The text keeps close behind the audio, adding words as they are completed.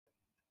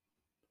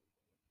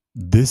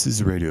This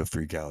is Radio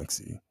Free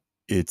Galaxy.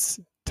 It's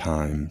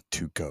time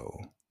to go.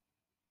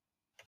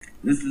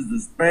 This is the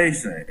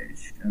space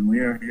age, and we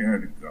are here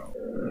to go.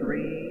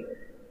 3,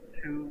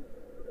 2,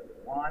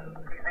 1,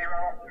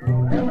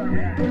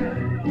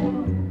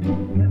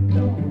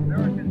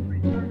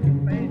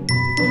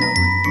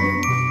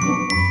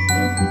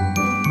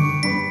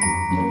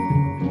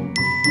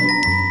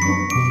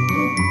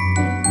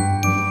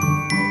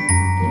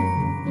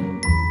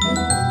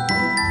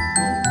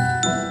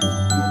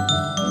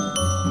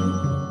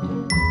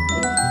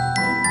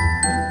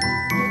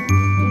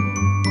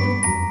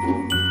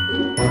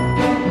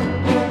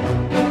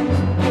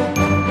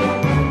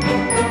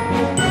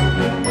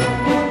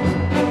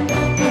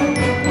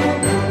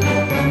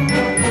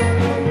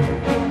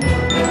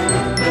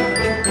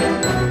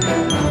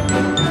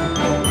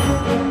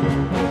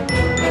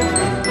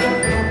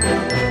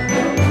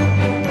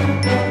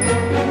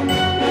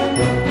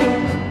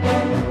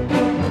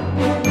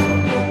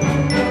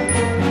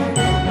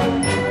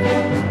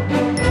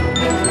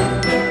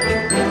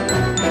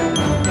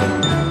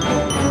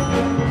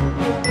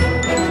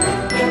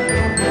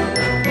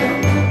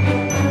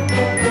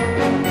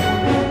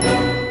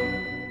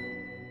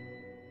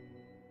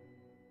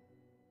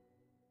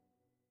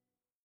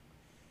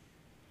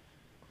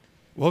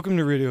 Welcome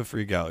to Radio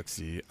Free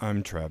Galaxy.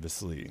 I'm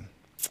Travis Lee.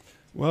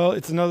 Well,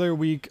 it's another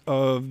week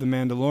of The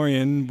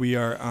Mandalorian. We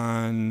are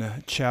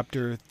on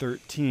Chapter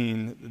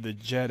 13, The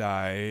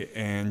Jedi,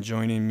 and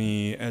joining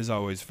me, as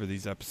always, for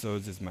these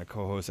episodes is my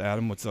co-host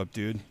Adam. What's up,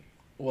 dude?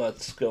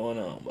 What's going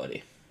on,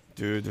 buddy?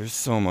 Dude, there's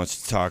so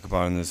much to talk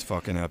about in this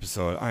fucking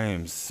episode. I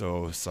am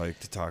so psyched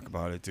to talk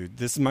about it, dude.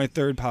 This is my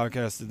third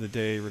podcast of the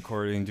day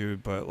recording,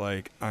 dude, but,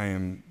 I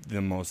am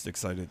the most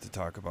excited to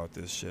talk about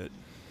this shit.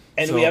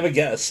 And we have a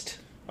guest.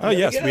 Oh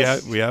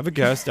yes, we have a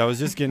guest. I was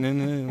just getting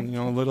in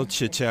a little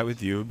chit chat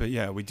with you, but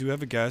yeah, we do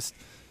have a guest.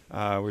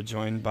 We're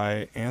joined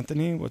by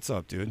Anthony. What's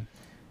up, dude?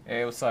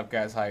 Hey, what's up,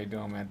 guys? How you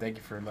doing, man? Thank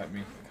you for letting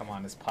me come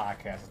on this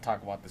podcast and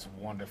talk about this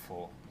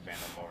wonderful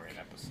Mandalorian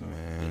episode.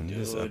 Man,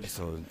 this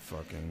episode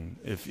fucking.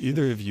 If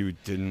either of you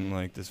didn't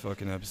like this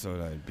fucking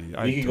episode,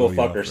 we could go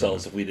fuck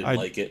ourselves if we didn't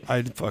like it.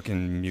 I'd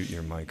fucking mute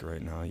your mic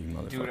right now, you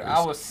motherfuckers. Dude,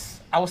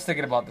 I was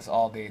thinking about this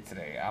all day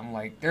today. I'm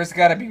like, there's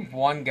got to be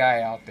one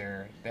guy out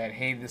there that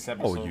hated this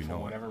episode for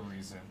whatever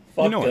reason.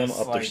 Fuck them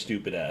up their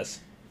stupid ass.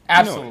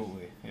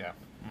 Absolutely, yeah.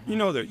 You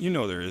know there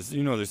is.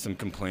 You know there's some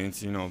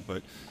complaints.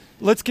 But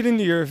let's get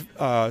into your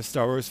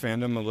Star Wars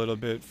fandom a little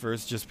bit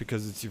first, just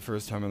because it's your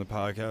first time on the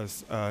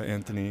podcast,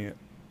 Anthony.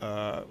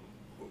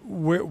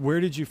 Where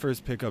did you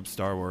first pick up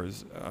Star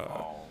Wars?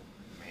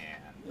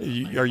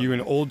 Are you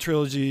an old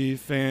trilogy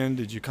fan?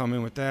 Did you come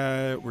in with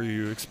that? Were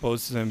you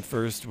exposed to them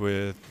first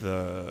with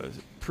the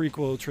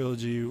prequel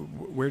trilogy?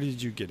 Where did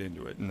you get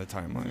into it in the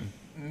timeline?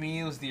 Me,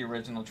 it was the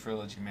original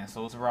trilogy, man.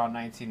 So it was around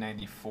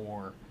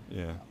 1994.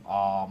 Yeah.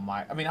 I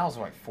was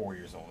like 4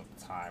 years old at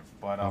the time,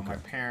 but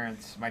Okay.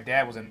 my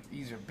dad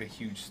he's a big,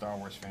 huge Star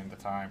Wars fan at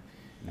the time,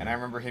 and I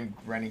remember him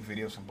renting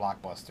videos from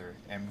Blockbuster,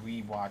 and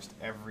we watched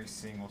every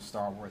single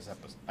Star Wars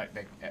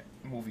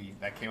movie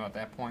that came out at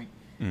that point.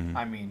 Mm-hmm.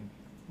 I mean,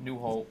 New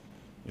Hope,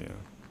 Yeah.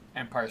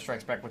 Empire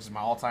Strikes Back, which is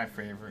my all-time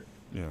favorite.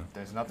 Yeah.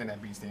 There's nothing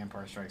that beats the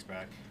Empire Strikes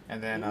Back.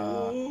 And then,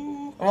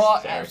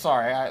 I'm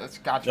sorry, it's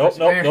got you.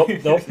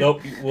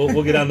 Nope.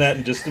 We'll get on that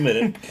in just a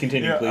minute.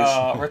 Continue,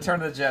 please.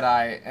 Return of the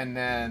Jedi, and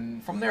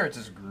then from there it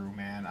just grew,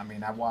 man. I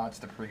mean, I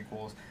watched the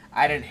prequels.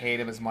 I didn't hate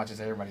them as much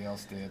as everybody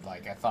else did.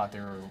 Like, I thought they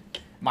were,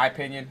 my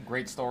opinion,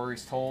 great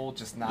stories told,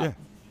 just not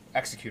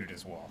executed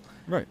as well.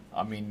 Right.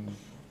 I mean,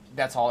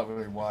 that's all it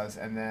really was.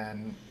 And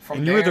then from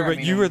and there,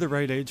 you were the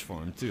right age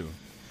for him too.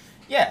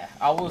 Yeah,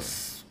 I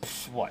was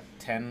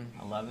 10,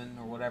 11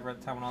 or whatever at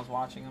the time when I was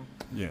watching them.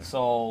 Yeah.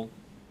 So,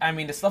 I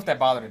mean, the stuff that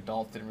bothered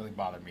adults didn't really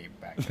bother me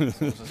back then.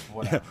 So it was just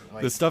whatever.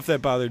 The stuff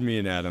that bothered me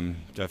and Adam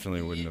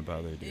definitely wouldn't have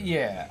bothered you.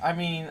 Yeah, I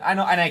mean, I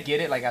know, and I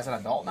get it. Like, as an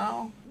adult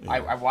now, Yeah.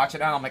 I watch it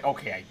now, and I'm like,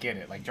 okay, I get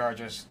it. Like, Jar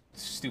Jar's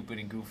stupid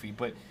and goofy,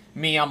 but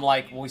me, I'm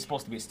like, well, he's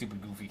supposed to be a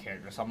stupid, goofy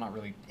character, so I'm not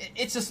really.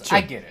 It's just, Sure.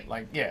 I get it.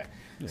 Like, yeah.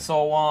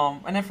 So,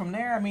 and then from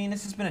there, I mean,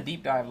 it's just been a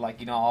deep dive.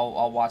 Like,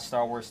 I'll watch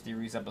Star Wars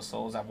Theories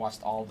episodes. I've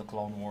watched all of the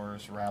Clone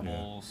Wars,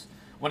 Rebels. Yeah.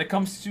 When it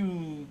comes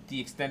to the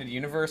extended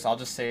universe, I'll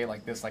just say it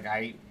like this: like,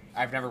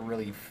 I've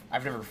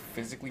never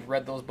physically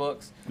read those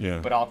books. Yeah.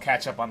 But I'll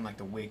catch up on like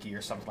the wiki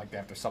or something like that.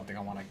 If there's something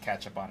I want to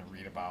catch up on and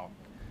read about,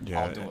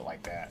 I'll do it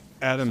like that.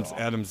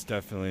 Adam's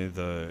definitely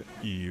the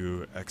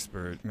EU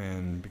expert,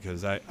 man,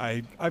 because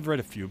I've read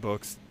a few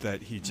books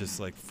that he just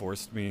like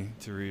forced me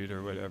to read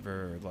or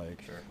whatever. Or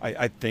like Sure.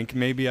 I think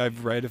maybe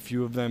I've read a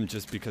few of them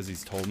just because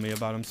he's told me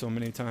about them so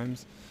many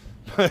times.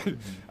 But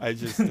I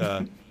just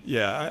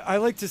I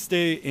like to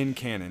stay in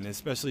canon,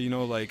 especially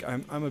like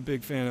I'm a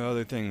big fan of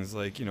other things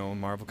like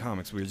Marvel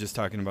Comics. We were just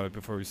talking about it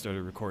before we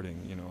started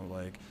recording.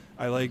 Like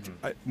I like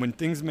when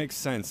things make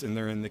sense and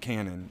they're in the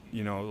canon.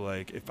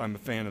 Like if I'm a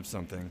fan of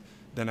something,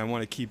 then I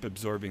want to keep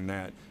absorbing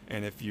that.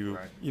 And if you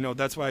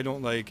that's why I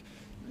don't like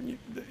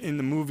in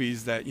the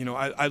movies that, you know,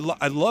 I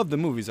love the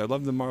movies. I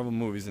love the Marvel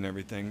movies and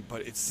everything,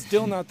 but it's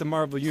still not the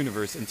Marvel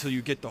Universe until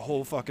you get the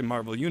whole fucking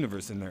Marvel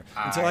Universe in there.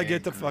 Until I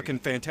get the fucking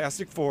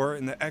Fantastic Four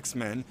and the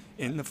X-Men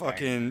in the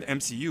fucking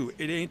MCU,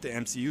 it ain't the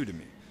MCU to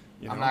me.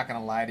 You know? I'm not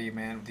gonna lie to you,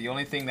 man. The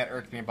only thing that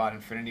irked me about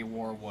Infinity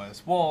War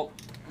was, well,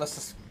 let's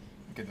just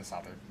get this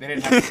out there. They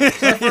didn't have the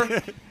Silver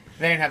Surfer.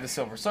 They didn't have the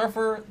Silver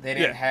Surfer. They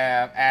didn't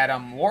have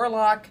Adam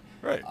Warlock.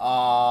 Right.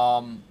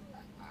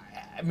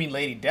 I mean,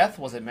 Lady Death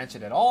wasn't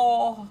mentioned at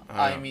all.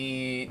 I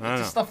mean, I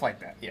just stuff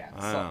like that. Yeah.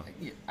 I So, know.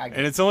 yeah,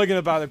 And it's only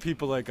gonna bother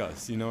people like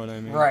us. You know what I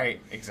mean? right.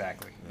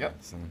 Exactly. Yep.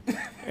 So,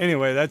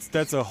 anyway,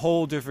 that's a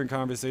whole different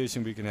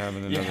conversation we can have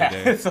in another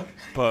Yeah. day. So-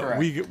 But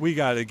correct. we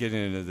got to get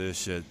into this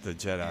shit, the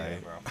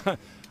Jedi. Yeah, bro.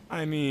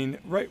 I mean,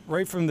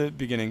 right from the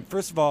beginning.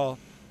 First of all,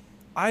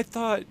 I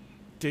thought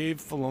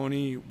Dave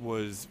Filoni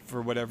was,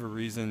 for whatever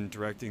reason,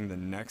 directing the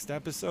next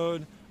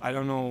episode. I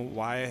don't know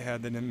why I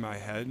had that in my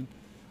head,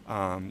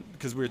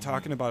 because we were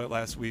talking about it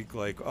last week.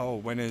 Like, oh,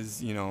 when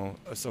is, you know,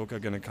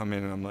 Ahsoka gonna come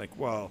in? And I'm like,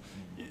 well,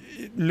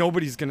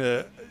 nobody's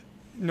gonna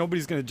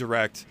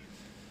direct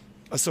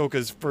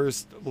Ahsoka's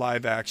first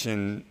live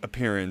action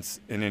appearance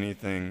in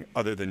anything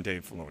other than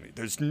Dave Filoni.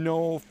 There's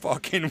no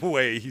fucking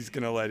way he's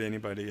going to let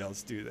anybody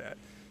else do that.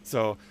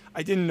 So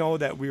I didn't know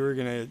that we were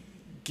going to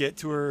get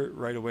to her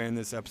right away in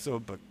this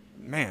episode, but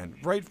man,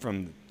 right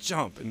from the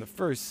jump in the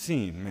first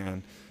scene,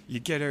 man, you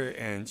get her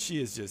and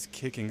she is just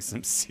kicking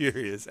some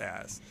serious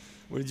ass.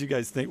 What did you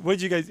guys think? Were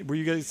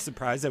you guys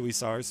surprised that we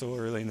saw her so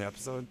early in the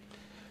episode?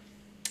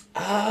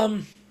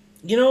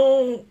 You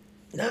know,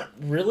 not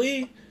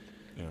really.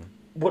 Yeah.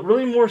 What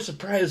really more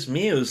surprised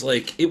me was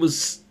like it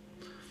was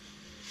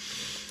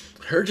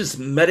her just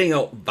meting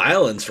out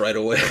violence right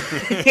away.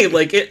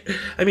 Like it.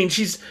 I mean,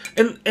 she's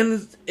and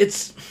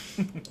it's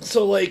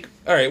so like,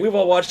 all right, we've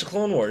all watched the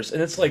Clone Wars,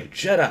 and it's like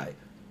Jedi.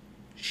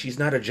 She's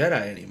not a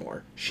Jedi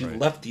anymore. She Right.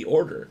 left the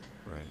Order.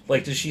 Right.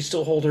 Like, does she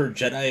still hold her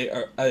Jedi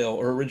or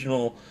her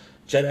original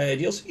Jedi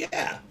ideals?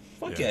 Yeah,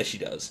 fuck Yeah. yeah, she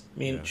does. I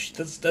mean,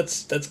 Yeah.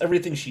 that's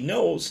everything she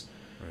knows.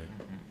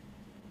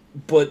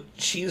 Right. But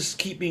she's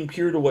keeping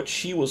pure to what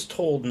she was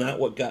told, not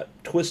what got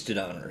twisted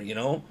on her. You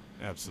know?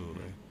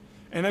 Absolutely.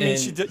 And I mean,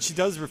 And- she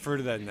does refer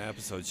to that in the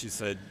episode. She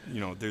said, you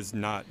know, there's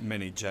not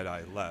many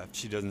Jedi left.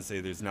 She doesn't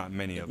say there's not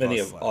many of Many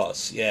us of left.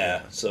 us,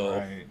 yeah. So,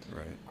 Right.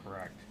 Right.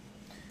 Correct.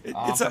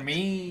 It's For a,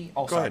 me,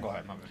 Go sorry, ahead. go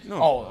ahead. My bad.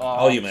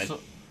 No. You man.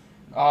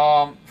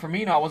 For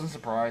me, no, I wasn't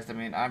surprised. I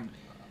mean,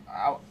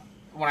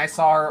 when I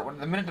saw her,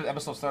 the minute the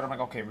episode started, I'm like,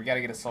 okay, we got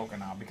to get Ahsoka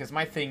now, because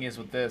my thing is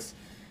with this,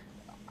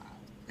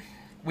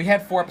 we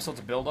had 4 episodes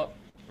of build up,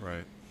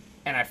 right.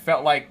 and I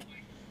felt like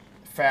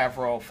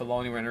Favreau,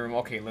 Filoni were in the room.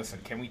 Okay, listen,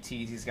 can we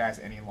tease these guys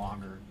any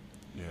longer?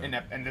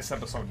 Yeah. In this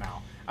episode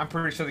now, I'm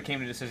pretty sure they came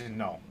to the decision.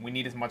 No, we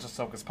need as much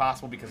Ahsoka as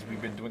possible because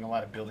we've been doing a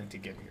lot of building to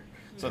get here.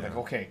 So Yeah. like,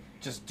 okay,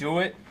 just do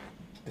it.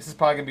 This is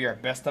probably gonna be our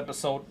best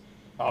episode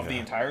of the Yeah.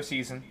 entire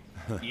season,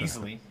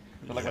 easily.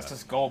 But like, Yeah. let's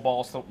just go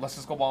balls to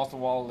the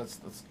wall. Let's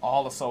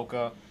all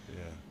Ahsoka Yeah.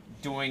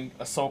 doing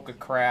Ahsoka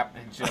crap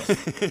and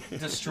just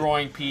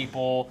destroying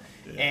people.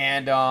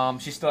 And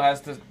she still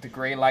has the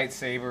gray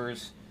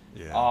lightsabers.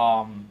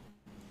 Yeah.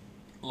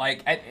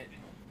 Like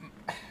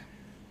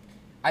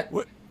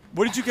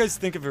What did you guys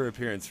think of her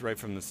appearance right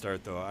from the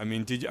start, though? I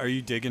mean, are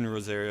you digging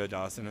Rosario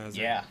Dawson as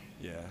her? Yeah.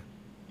 Yeah.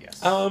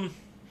 Yes. I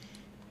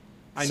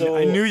so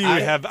knew you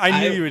would have.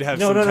 I knew you would have.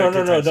 No, some no, no, type no,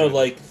 of no,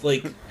 no.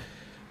 tension.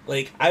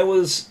 Like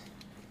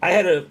I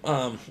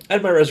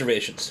had my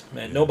reservations,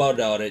 man. No doubt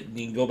about it.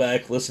 You can go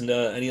back, listen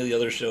to any of the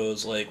other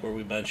shows, like where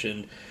we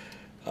mentioned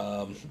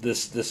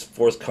this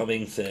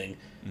forthcoming thing,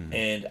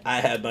 and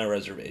I had my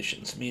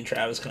reservations. Me and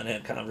Travis kind of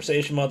had a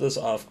conversation about this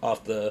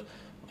off the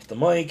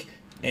mic,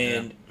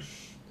 and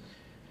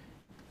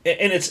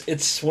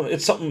it's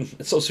something.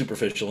 It's so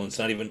superficial,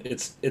 and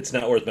it's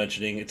not worth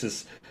mentioning. It's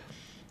just.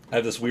 I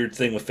have this weird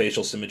thing with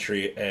facial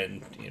symmetry,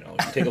 and you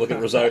take a look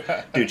at Rosario.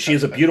 Dude, she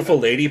is a beautiful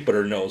lady, but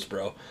her nose,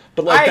 bro.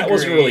 But like that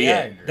wasn't really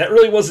it. That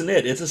really wasn't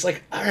it. It's just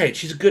like, all right,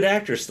 she's a good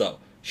actress, though.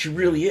 She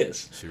really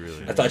is. She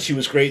really. I thought she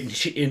was great,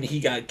 and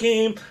he got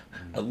game.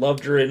 I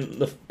loved her in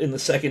the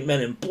second Men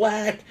in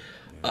Black.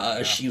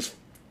 She's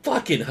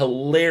fucking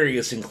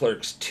hilarious in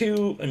Clerks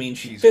 2. I mean,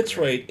 she fits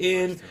right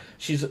in.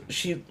 She's the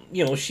it's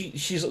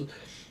Netflix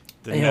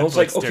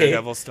like, okay,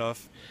 Daredevil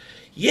stuff.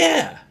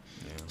 yeah.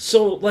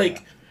 So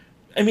like.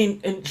 I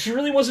mean, and she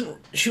really wasn't.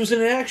 She was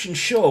in an action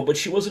show, but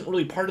she wasn't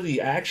really part of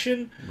the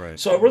action. Right.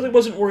 So I really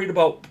wasn't worried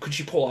about could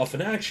she pull off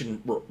an action,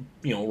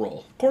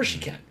 role. Of course she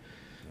can.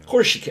 Of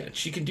course she can.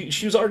 She can do.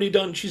 She's already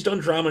done. She's done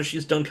drama.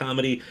 She's done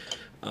comedy.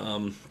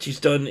 She's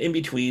done in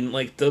between.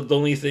 Like the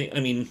only thing. I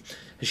mean,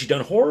 has she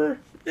done horror?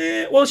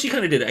 Well, she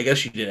kind of did. I guess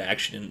she did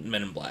action in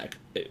Men in Black.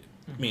 I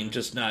mean,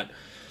 just not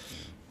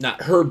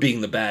her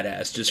being the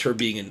badass. Just her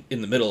being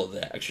in the middle of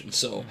the action.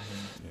 So,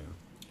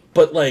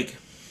 but like.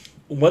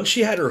 Once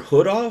she had her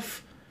hood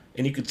off,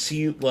 and you could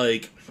see,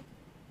 like,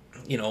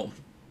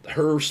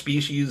 her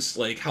species,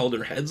 like, how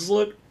their heads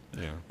look,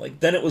 Yeah. Like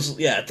then it was a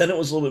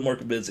little bit more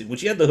convincing. When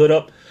she had the hood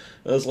up,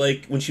 it was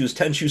like when she was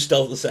 10 shoe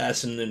stealth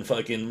assassin and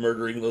fucking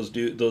murdering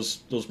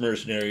those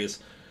mercenaries.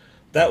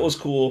 That was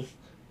cool.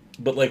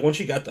 But like once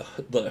she got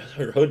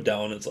her hood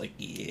down, it's like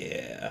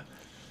yeah.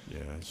 Yeah,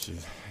 she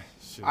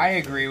I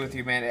agree with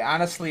you, man.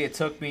 Honestly, it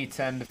took me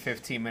 10 to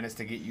 15 minutes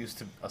to get used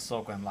to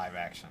Ahsoka in live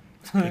action.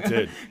 It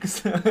did.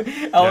 'Cause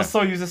I was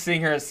so used to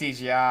seeing her as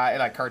CGI,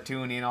 like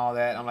cartoony and all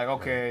that. I'm like,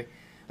 okay,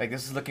 like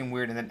this is looking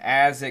weird. And then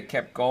as it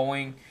kept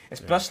going,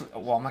 especially,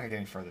 well, I'm not gonna get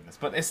any further than this,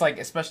 but it's like,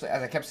 especially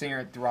as I kept seeing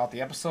her throughout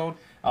the episode,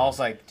 I was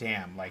like,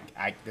 damn, like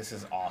this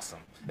is awesome.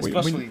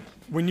 Especially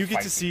when you get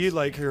fight to see scenes.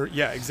 like her,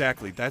 yeah,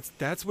 exactly.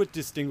 That's what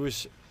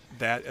distinguished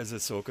that as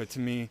Ahsoka to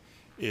me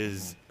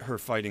is her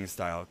fighting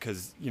style,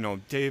 because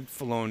Dave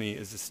Filoni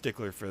is a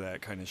stickler for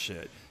that kind of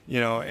shit,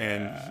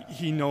 and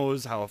he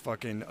knows how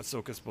fucking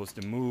Ahsoka's supposed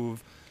to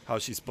move, how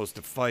she's supposed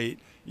to fight,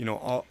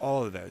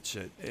 all of that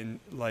shit, and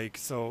like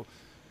so.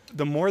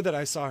 The more that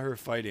I saw her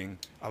fighting,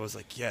 I was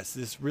like, yes,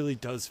 this really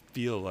does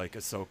feel like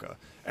Ahsoka.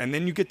 And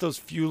then you get those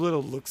few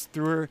little looks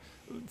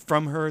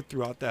from her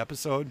throughout the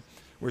episode,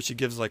 where she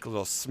gives like a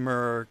little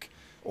smirk,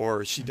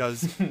 or she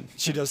does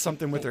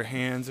something with her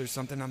hands or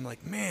something. I'm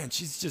like, man,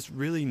 she's just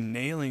really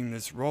nailing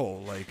this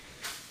role. Like,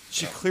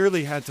 she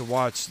clearly had to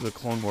watch the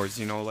Clone Wars.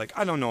 Like,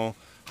 I don't know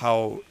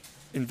how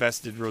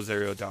invested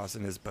Rosario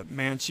Dawson is, but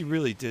man, she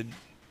really did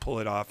pull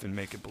it off and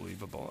make it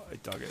believable. I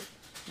dug it.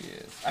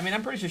 Yes. I mean,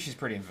 I'm pretty sure she's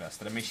pretty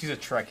invested. I mean, she's a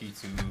Trekkie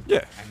too.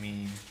 Yeah. I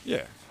mean,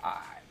 yeah.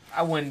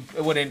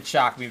 It wouldn't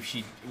shock me if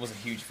she was a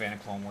huge fan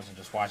of Clone Wars and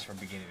just watched from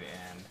beginning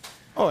to end.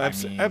 Oh,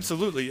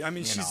 absolutely. I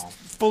mean, she's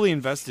fully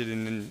invested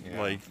in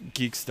like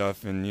geek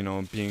stuff and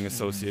being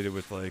associated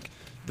with like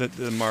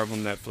the Marvel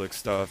Netflix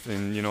stuff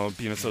and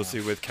being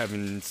associated with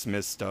Kevin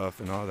Smith stuff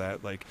and all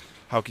that. Like,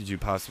 how could you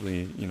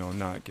possibly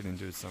not get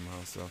into it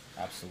somehow? So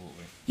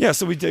absolutely. Yeah.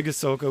 So we dig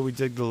Ahsoka. We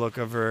dig the look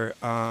of her.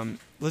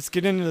 Let's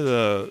get into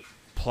the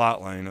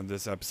plot line of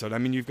this episode. I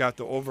mean, you've got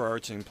the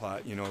overarching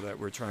plot, that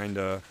we're trying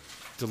to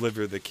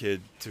deliver the kid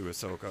to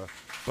Ahsoka,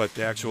 but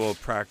the actual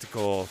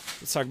practical,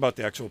 let's talk about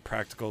the actual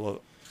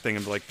practical thing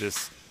of like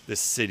this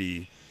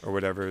city or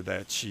whatever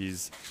that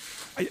she's,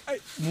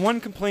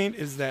 one complaint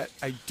is that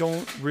I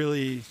don't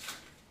really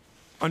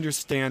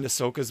understand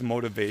Ahsoka's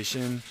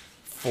motivation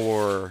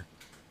for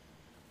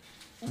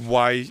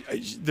why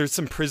there's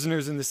some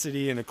prisoners in the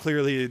city and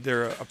clearly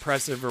they're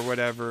oppressive or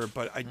whatever,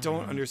 but I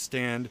don't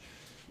understand.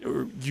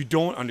 You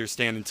don't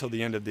understand until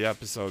the end of the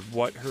episode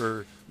what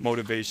her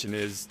motivation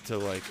is to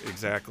like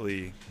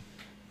exactly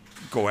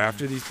go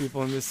after these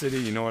people in the city.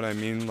 You know what I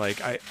mean?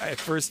 Like at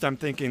first I'm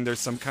thinking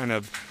there's some kind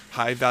of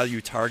high value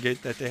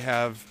target that they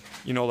have,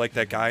 like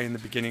that guy in the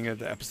beginning of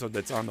the episode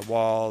that's on the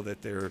wall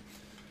that they're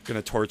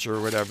going to torture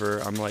or whatever.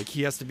 I'm like,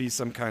 he has to be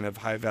some kind of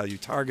high value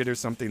target or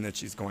something that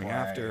she's going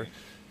after,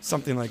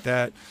 something like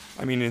that.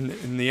 I mean,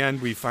 in the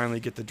end, we finally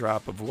get the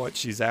drop of what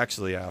she's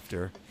actually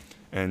after.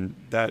 And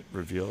that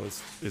reveal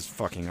is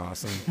fucking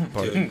awesome.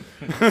 But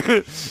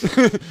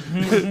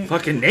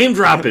fucking name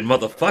dropping,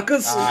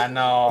 motherfuckers. I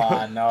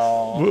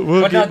know.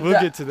 We'll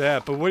get to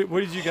that. But what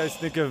did you guys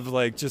think of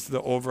like just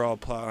the overall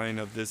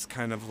plotline of this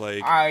kind of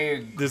like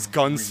this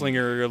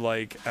gunslinger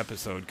like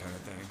episode kind of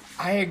thing?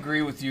 I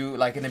agree with you.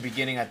 Like in the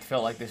beginning, I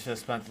felt like they should have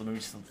spent maybe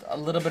just a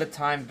little bit of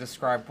time to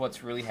describe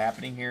what's really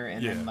happening here,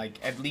 and then like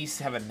at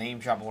least have a name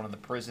drop of one of the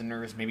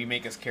prisoners. Maybe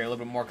make us care a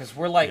little bit more because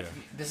we're like,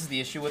 this is the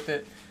issue with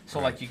it. So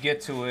like you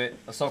get to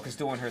it, Ahsoka's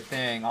doing her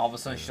thing. All of a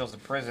sudden she shows the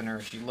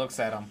prisoner. She looks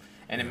at him,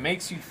 and it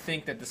makes you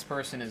think that this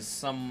person is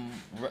some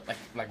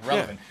like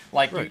relevant.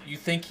 Like you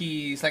think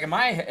he's like in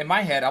my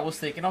head, I was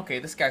thinking, okay,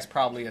 this guy's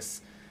probably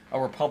a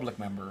Republic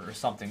member or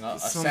something, a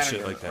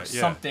senator like that, or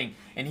something,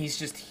 and he's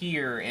just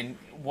here and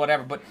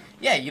whatever. But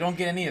yeah, you don't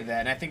get any of that,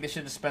 and I think they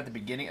should have spent the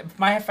beginning.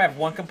 If I have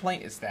one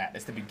complaint, it's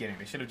the beginning.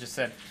 They should have just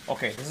said,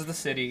 okay, this is the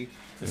city,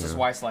 this is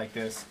why it's like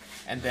this,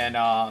 and then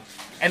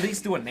at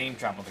least do a name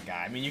drop of the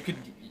guy. I mean,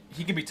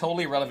 he could be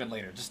totally irrelevant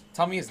later. Just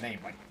tell me his name,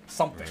 like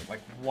something.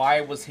 Like,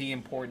 why was he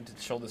important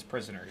to show this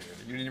prisoner here?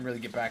 You didn't really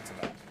get back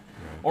to that,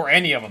 or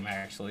any of them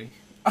actually.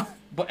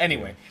 But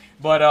anyway,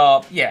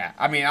 yeah,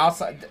 I mean,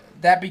 outside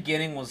that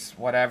beginning was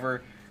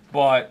whatever,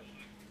 but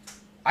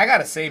I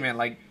gotta say, man,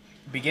 like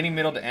beginning,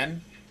 middle to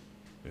end,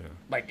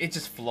 like it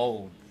just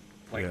flowed.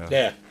 Like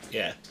yeah,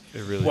 it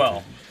really.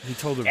 Well, did. He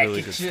told a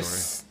really good story.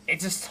 It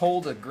just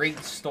told a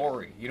great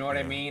story. You know what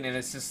I mean? And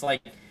it's just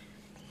like,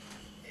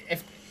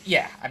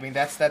 I mean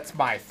that's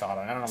my thought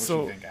on it. I don't know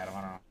what you think, Adam.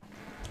 I don't know.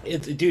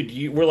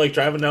 Dude, we're like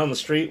driving down the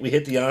street. We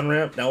hit the on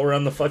ramp. Now we're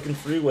on the fucking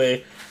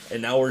freeway,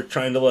 and now we're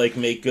trying to like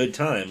make good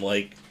time.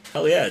 Like,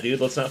 hell yeah, dude.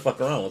 Let's not fuck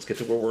around. Let's get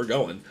to where we're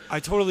going. I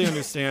totally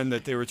understand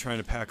that they were trying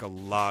to pack a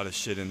lot of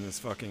shit in this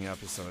fucking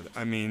episode.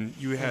 I mean,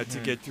 you had to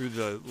get through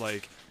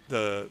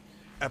the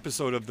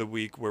episode of the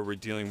week where we're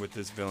dealing with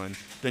this villain.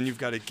 Then you've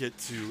got to get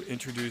to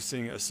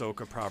introducing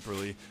Ahsoka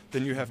properly.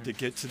 Then you have to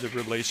get to the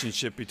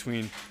relationship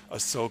between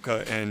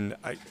Ahsoka and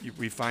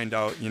we find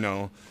out,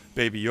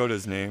 Baby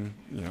Yoda's name,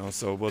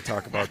 so we'll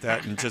talk about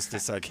that in just a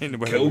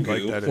second.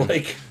 Goku,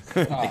 like,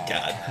 oh my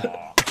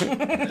god.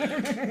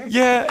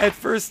 Yeah, at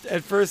first,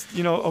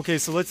 okay,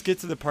 so let's get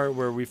to the part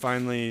where we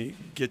finally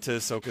get to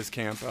Ahsoka's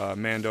camp.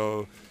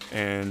 Mando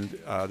and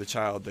the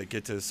child, they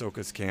get to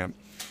Ahsoka's camp.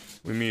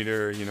 We meet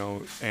her,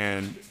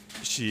 and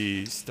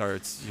she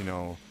starts,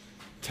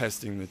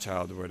 testing the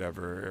child or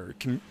whatever, or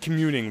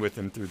communing with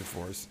him through the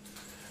Force.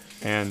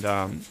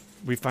 And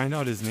we find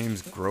out his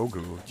name's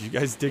Grogu. Do you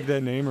guys dig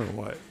that name or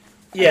what?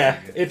 Yeah,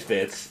 it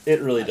fits.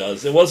 It really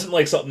does. It wasn't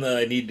like something that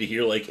I needed to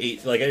hear like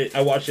eight. Like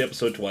I watched the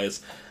episode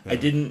twice. Yeah.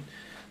 I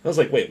was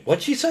like, wait,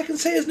 what'd she second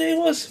say his name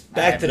was?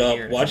 Backed it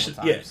up, watched it.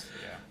 Yeah.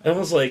 And I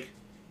was like,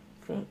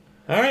 all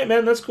right,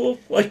 man, that's cool.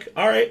 Like,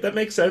 all right, that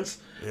makes sense.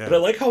 Yeah. But I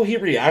like how he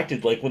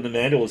reacted. Like when the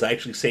Mando was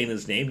actually saying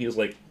his name, he was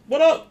like,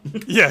 "What up?"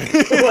 Yeah.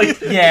 Like,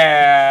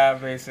 yeah,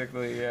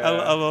 basically. Yeah.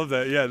 I love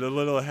that. Yeah, the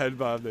little head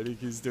bob that he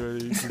keeps doing.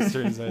 He keeps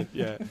turning his head.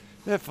 Yeah.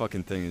 That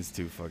fucking thing is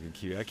too fucking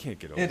cute. I can't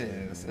get over it. It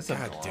is. It's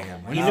God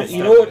damn.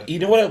 You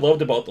know what I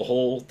loved about the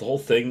whole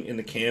thing in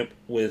the camp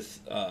with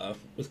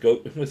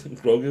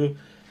Grogu?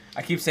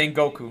 I keep saying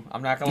Goku.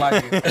 I'm not gonna lie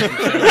to you. I keep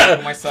saying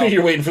Goku myself.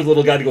 You're waiting for the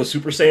little guy to go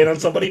Super Saiyan on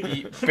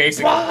somebody?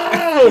 Basically.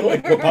 Wow!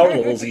 Like, what power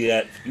level is he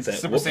at? He's at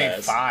Super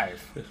Saiyan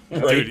 5.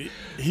 Right? Dude,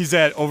 he's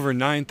at over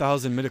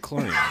 9,000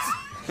 midichlorians.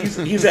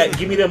 He's at,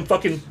 give me them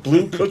fucking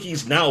blue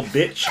cookies now,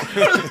 bitch.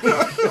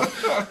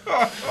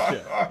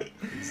 Yeah,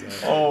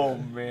 exactly. Oh,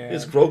 man.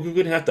 Is Grogu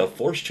gonna have to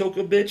force choke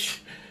a bitch?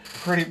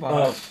 Pretty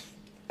much.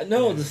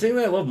 No, the thing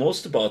that I love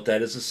most about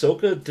that is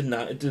Ahsoka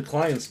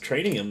declines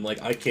training him. Like,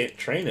 I can't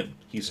train him.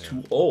 He's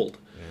too old.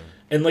 Yeah.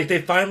 And, like,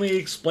 they finally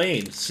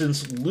explained,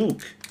 since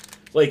Luke,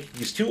 like,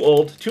 he's too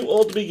old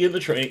to begin the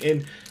training.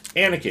 And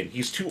Anakin,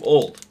 he's too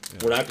old. Yeah.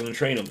 We're not going to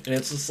train him. And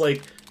it's just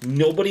like,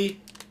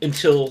 nobody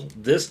until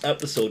this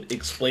episode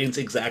explains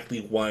exactly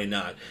why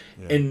not.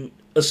 Yeah. And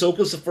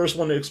Ahsoka's the first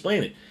one to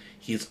explain it.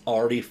 He's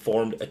already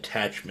formed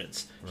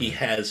attachments. Right. He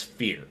has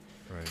fear.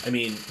 Right. I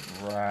mean,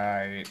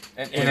 right,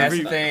 and that's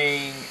the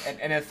thing.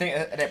 And the thing,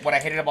 what I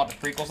hated about the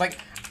prequels, like,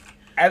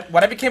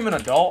 when I became an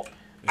adult,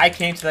 I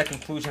came to that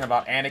conclusion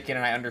about Anakin,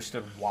 and I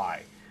understood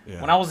why. Yeah.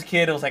 When I was a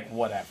kid, it was like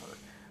whatever.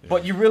 Yeah.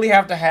 But you really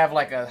have to have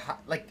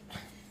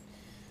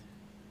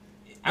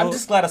I'm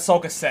just glad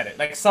Ahsoka said it.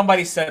 Like,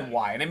 somebody said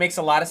why, and it makes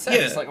a lot of sense.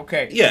 Yeah. It's like,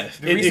 okay,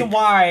 the reason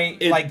why,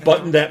 it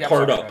buttoned that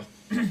part up.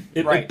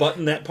 It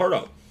buttoned that part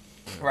up.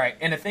 Right,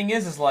 and the thing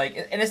is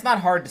like, and it's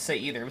not hard to say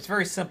either. It's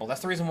very simple. That's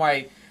the reason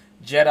why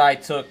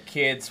Jedi took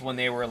kids when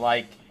they were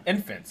like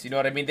infants. You know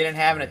what I mean? They didn't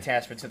have an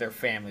attachment to their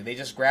family. They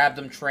just grabbed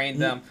them,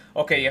 trained them.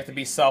 Okay, you have to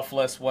be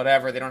selfless,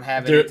 whatever. They don't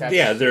have any attachment.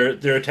 Yeah,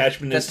 their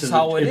attachment is to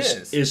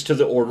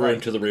the Order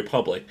and to the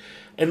Republic.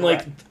 And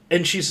like,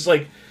 and she's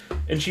like,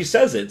 and she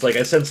says it. It's like,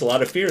 I sense a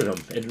lot of fear in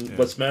them. And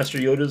what's Master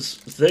Yoda's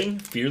thing?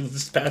 Fear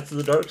leads the path to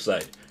the dark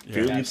side.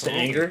 Fear leads to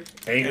anger.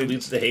 Anger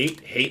leads to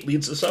hate. Hate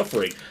leads to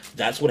suffering.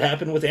 That's what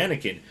happened with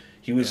Anakin.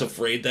 He was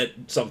afraid that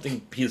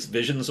his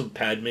visions of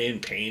Padme and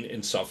pain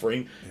and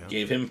suffering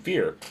gave him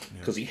fear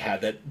because he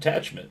had that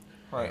attachment.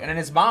 Right, and then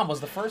his mom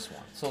was the first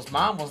one. So his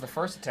mom was the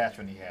first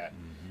attachment he had.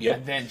 Yep.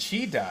 And then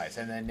she dies,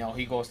 and then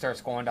he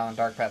starts going down a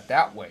dark path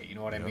that way. You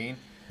know what I mean?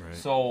 Right.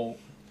 So,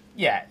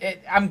 yeah,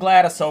 I'm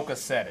glad Ahsoka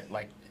said it.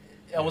 Like,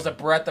 it was a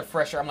breath of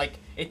fresh air. I'm like,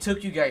 it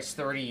took you guys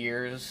 30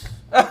 years.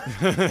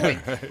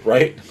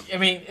 Right? I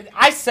mean,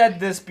 I said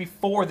this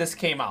before this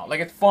came out.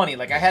 Like, it's funny.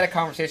 Like, I had a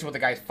conversation with a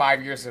guy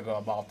 5 years ago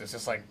about this.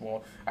 It's like,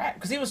 well,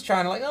 because he was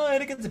trying to, like,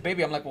 Anakin's a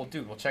baby. I'm like, well,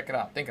 dude, check it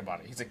out. Think about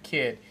it. He's a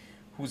kid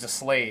who's a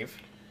slave.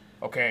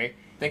 Okay?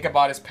 Think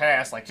about his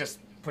past. Like, just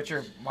put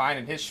your mind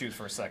in his shoes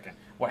for a second.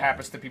 What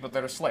happens to people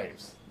that are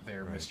slaves?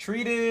 They're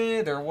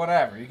mistreated or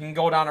whatever. You can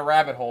go down a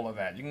rabbit hole of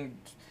that. You can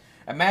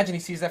imagine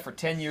he sees that for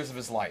 10 years of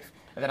his life.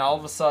 And then all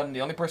of a sudden, the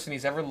only person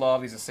he's ever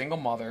loved, he's a single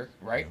mother,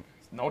 right?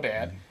 No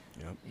dad.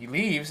 Yep. He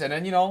leaves, and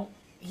then,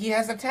 he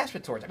has an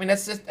attachment towards it. I mean,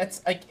 it's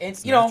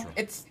natural.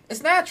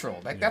 It's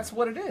natural. Like, that's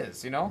what it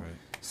is, Right.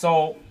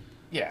 So,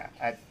 yeah,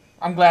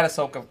 I'm glad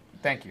Ahsoka,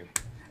 thank you.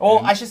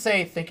 Well, I should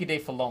say thank you,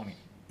 Dave Filoni.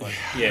 But,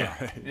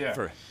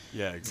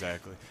 yeah,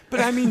 exactly.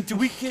 But I mean, do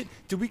we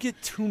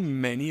get too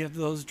many of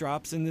those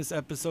drops in this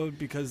episode?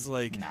 Because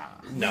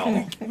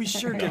no, we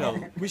sure get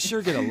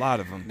a lot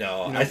of them.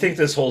 No, I think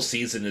this whole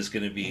season is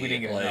going to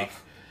be like,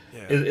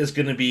 it's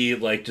going to be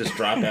like just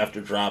drop after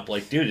drop.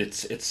 Like, dude,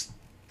 it's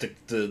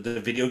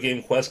the video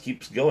game quest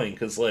keeps going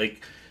because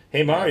like,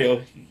 hey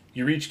Mario,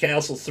 you reach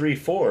Castle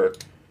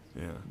 3-4.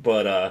 Yeah.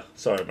 But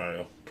sorry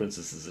Mario,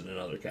 Princess is in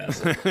another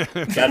castle.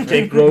 Gotta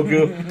take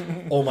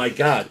Grogu. Oh my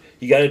God,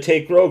 you gotta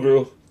take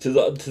Grogu to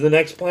the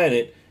next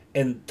planet.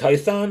 And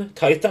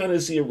Tython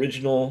is the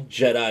original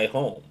Jedi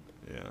home.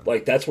 Yeah.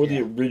 Like that's where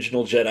the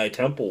original Jedi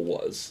temple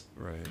was.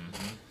 Right.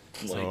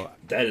 Like so,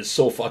 that is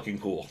so fucking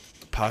cool.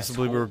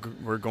 Possibly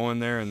we're going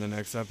there in the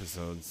next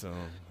episode. So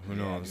who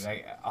knows?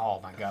 Dude, oh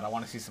my God, I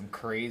want to see some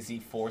crazy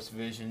Force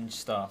Vision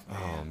stuff. Man.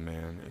 Oh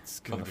man, it's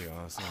gonna be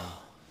awesome.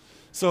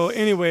 So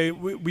anyway,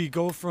 we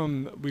go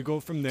from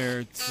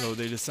there. So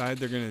they decide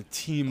they're gonna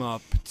team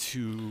up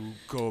to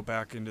go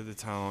back into the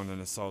town and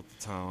assault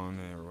the town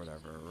or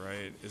whatever,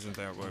 right? Isn't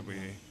that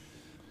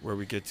where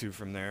we get to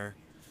from there?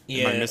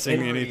 Am I missing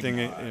Pretty anything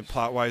much.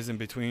 plot-wise in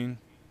between?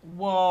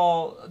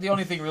 Well, the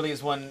only thing really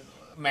is when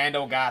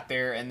Mando got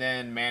there, and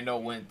then Mando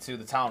went to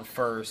the town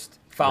first,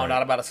 found Right.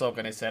 out about Ahsoka,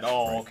 and they said,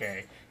 "Oh,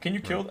 okay, can you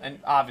kill?" And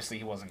obviously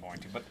he wasn't going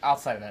to. But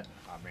outside of that,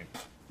 I mean,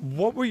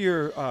 What were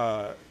your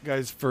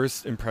guys'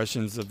 first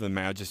impressions of the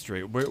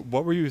Magistrate?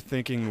 What were you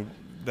thinking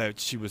that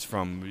she was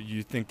from?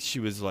 You think she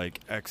was like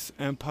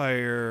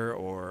ex-Empire,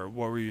 or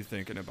what were you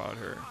thinking about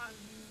her?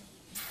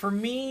 for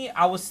me,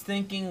 I was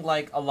thinking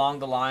like along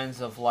the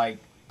lines of like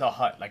the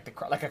Hut, like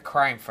a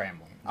crime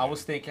family. I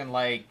was thinking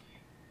like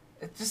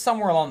just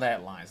somewhere along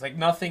that lines, like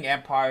nothing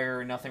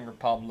Empire, nothing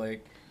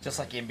Republic, just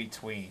like in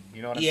between.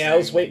 You know what I'm saying? Yeah, I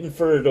was waiting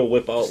for her to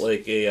whip out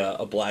like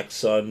a black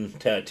sun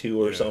tattoo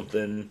or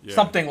something. Yeah.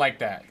 Something like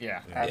that.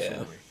 Yeah,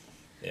 absolutely.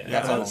 Yeah,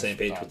 That's I'm on the what same I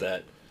page thought. with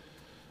that.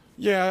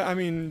 Yeah, I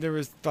mean, there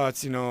was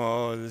thoughts,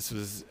 oh, this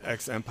was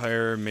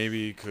ex-Empire.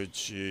 Maybe could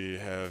she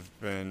have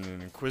been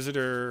an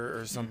Inquisitor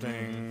or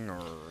something,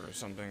 or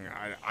something?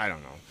 I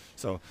don't know.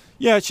 So,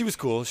 yeah, she was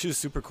cool. She was a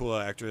super cool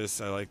actress.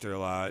 I liked her a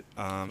lot.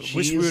 Wish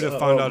we She's, would have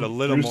found out a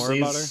little Bruce more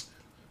about her. Lee's-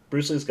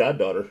 Bruce Lee's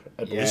goddaughter,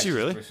 I believe. Is she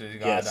really? Bruce Lee's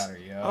Yes. goddaughter,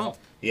 yeah. Oh.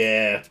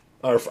 Yeah,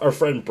 our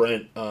friend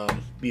Brent,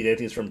 Beat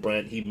Anthony's friend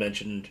Brent, he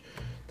mentioned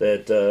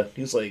that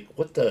he was like,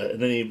 "What the?"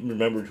 And then he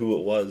remembered who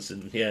it was,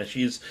 and yeah,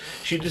 she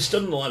just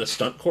done a lot of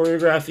stunt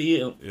choreography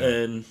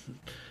and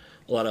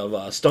a lot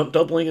of stunt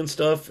doubling and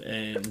stuff.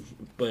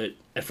 But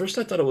at first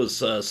I thought it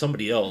was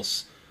somebody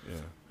else, Yeah.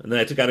 and then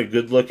I got a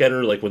good look at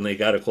her, like when they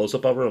got a close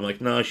up of her. I'm like,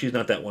 no, she's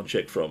not that one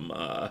chick from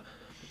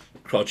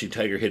Crouching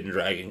Tiger, Hidden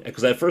Dragon.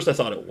 Because at first I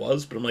thought it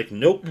was, but I'm like,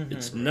 nope,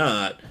 it's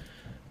not.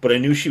 But I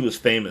knew she was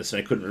famous,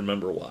 and I couldn't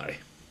remember why.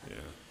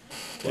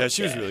 Yeah,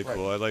 she was yeah, really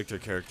cool. I liked her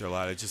character a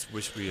lot. I just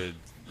wish we had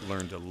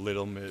learned a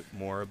little bit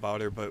more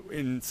about her. But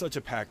in such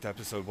a packed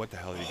episode, what the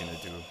hell are you going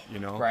to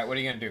do, Right, what are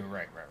you going to do?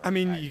 Right. I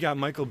mean, you got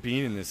Michael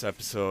Biehn in this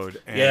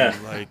episode, and Yeah.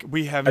 like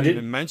we haven't didn't-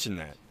 even mentioned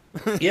that.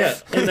 Yeah,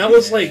 and that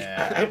was like,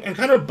 Yeah. I'm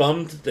kind of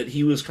bummed that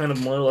he was kind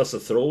of more or less a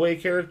throwaway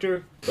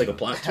character, like a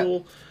plot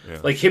tool. Yeah.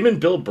 Like him and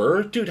Bill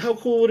Burr, dude, how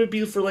cool would it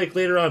be for like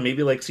later on,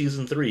 maybe like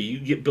season 3, you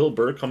get Bill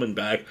Burr coming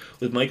back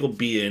with Michael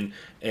Biehn,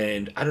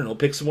 and I don't know,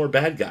 pick some more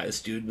bad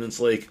guys, dude, and it's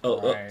like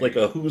Right. like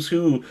a who's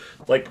who,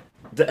 like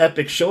the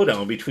epic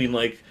showdown between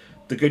like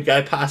the good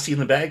guy posse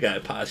and the bad guy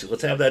posse.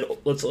 Let's have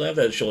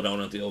that showdown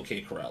at the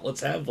OK Corral.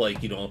 Let's have like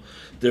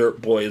their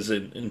boys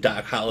and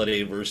Doc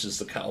Holliday versus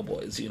the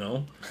Cowboys.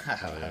 Yep.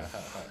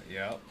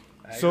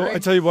 So I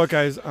tell you what,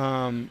 guys,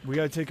 we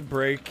got to take a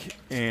break,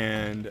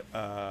 and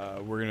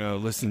we're gonna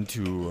listen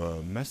to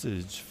a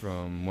message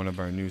from one of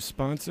our new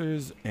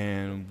sponsors,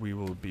 and we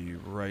will be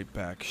right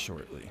back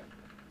shortly.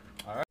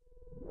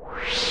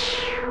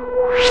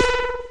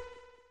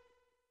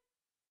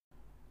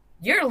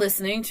 You're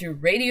listening to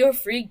Radio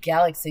Free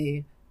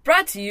Galaxy,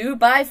 brought to you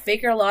by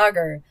Faker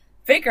Lager.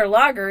 Faker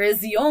Lager is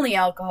the only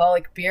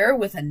alcoholic beer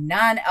with a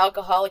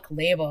non-alcoholic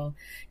label.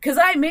 'Cause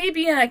I may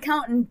be an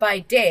accountant by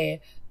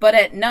day, but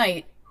at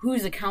night,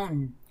 who's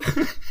accounting?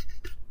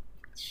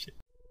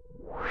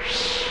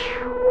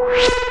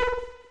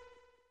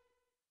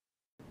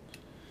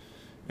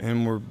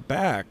 And we're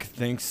back.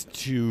 Thanks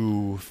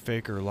to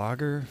Faker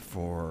Lager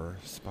for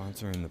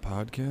sponsoring the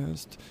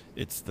podcast.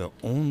 It's the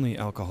only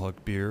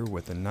alcoholic beer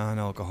with a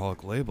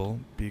non-alcoholic label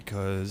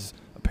because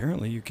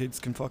apparently you kids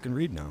can fucking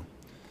read now.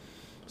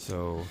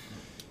 So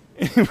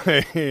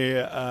anyway,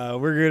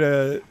 we're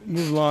gonna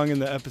move along in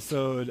the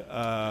episode.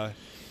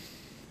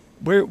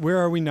 Where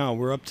are we now?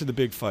 We're up to the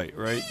big fight,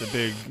 right? The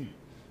big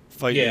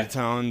fight in Yeah. the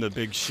town, the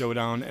big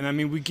showdown. And I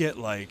mean, we get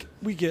like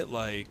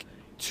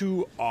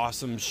 2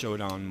 awesome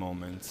showdown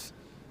moments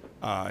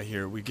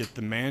here. We get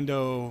the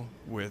Mando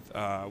with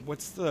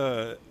what's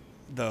the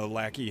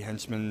lackey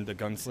henchman, the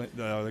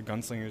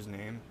gunslinger's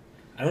name?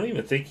 I don't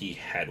even think he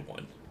had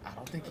one. I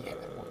don't think he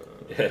had that one.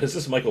 Yeah, this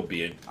is Michael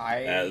Biehn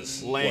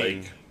as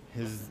Lang. like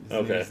His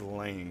Okay. name is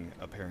Lang,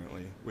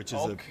 apparently, which is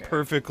Okay. a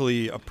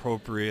perfectly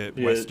appropriate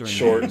yeah, Western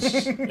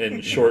shorts name.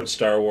 and short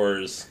Star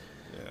Wars.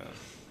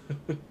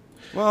 Yeah.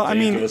 Well, I They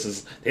didn't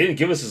mean,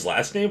 give us his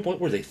last name. What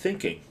were they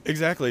thinking?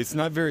 exactly. It's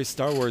not very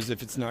Star Wars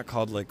if it's not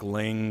called like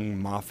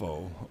Lang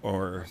Mafo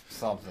or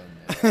Something.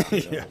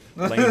 yeah,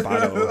 Lang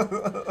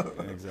Bato.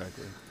 Yeah,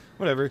 exactly.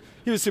 Whatever.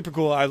 He was super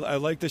cool. I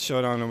like the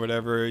showdown or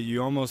whatever.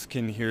 You almost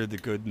can hear the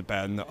good and the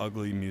bad and the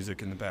ugly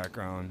music in the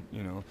background.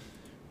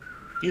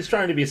 He's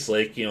trying to be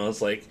slick.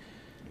 It's like,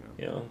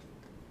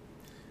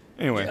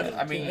 Anyway,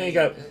 I mean, he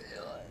got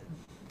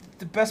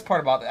the best part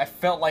about it, I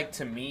felt like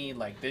to me,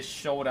 like this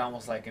showdown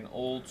was like an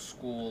old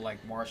school,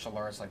 like martial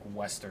arts, like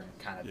Western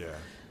kind of. yeah.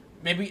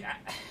 Maybe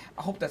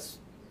I hope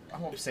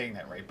I'm saying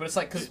that right, but it's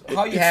like because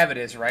how you have it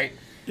is right.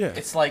 Yeah.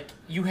 It's like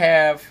you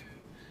have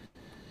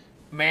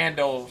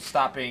Mando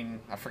stopping.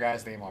 I forgot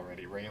his name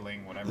already.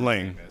 Rayling, whatever his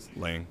Lang. name is.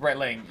 Lang. Right,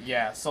 Lang.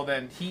 Yeah. So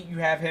then you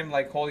have him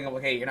like holding up,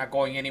 like, hey, you're not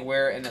going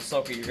anywhere, and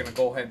Ahsoka, you're gonna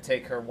go ahead and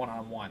take her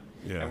 1-on-1.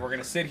 Yeah. And we're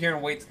gonna sit here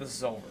and wait till this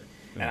is over.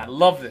 And I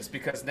love this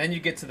because then you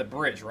get to the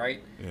bridge,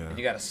 right? Yeah. And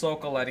you got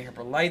Ahsoka lighting up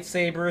her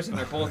lightsabers, and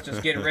they're both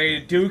just getting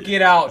ready to duke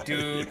it out,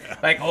 dude.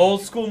 Like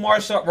old school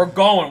martial art. We're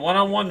going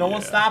one-on-one. No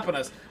one's stopping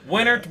us.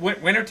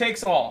 Winner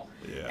takes all.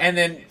 Yeah. And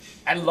then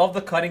I love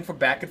the cutting from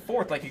back and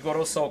forth. Like you go to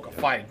Ahsoka,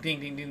 fighting, ding,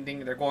 ding, ding,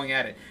 ding. They're going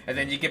at it. And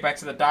then you get back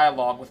to the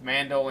dialogue with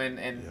Mando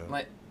and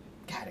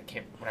God, I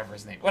can't. Whatever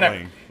his name. Whatever.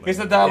 Ling. Here's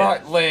the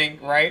dialogue. Ling,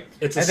 right?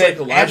 It's a And then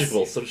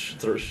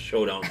psychological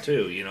showdown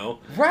too, you know.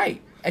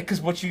 Right, because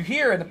what you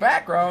hear in the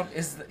background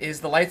is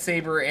the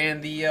lightsaber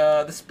and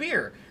the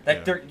spear.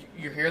 Like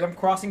you hear them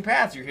crossing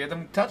paths, you hear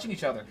them touching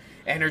each other,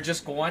 and they're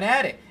just going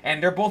at it,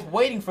 and they're both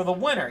waiting for the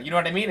winner. You know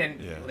what I mean?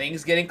 And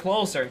Ling's getting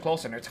closer and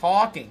closer, and they're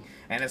talking,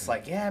 and it's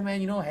like, yeah,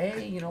 man,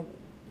 hey, You know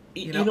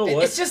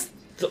what? It's just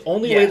the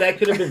only way that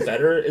could have been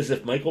better is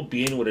if Michael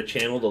Biehn would have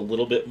channeled a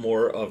little bit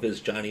more of his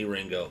Johnny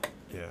Ringo.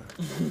 Yeah,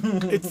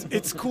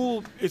 it's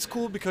cool. It's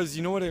cool because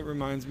you know what it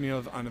reminds me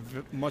of on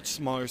a much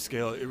smaller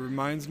scale. It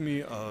reminds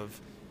me of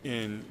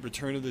in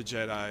Return of the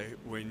Jedi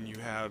when you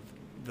have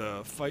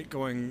the fight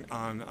going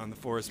on the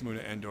forest moon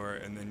of Endor,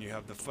 and then you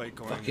have the fight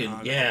going on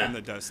up in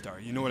the Death Star.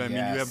 You know what I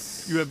mean?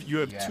 You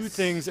have two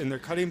things, and they're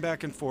cutting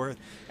back and forth.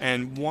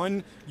 And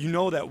one,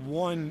 that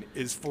one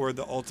is for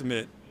the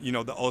ultimate,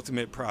 the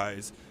ultimate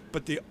prize.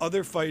 But the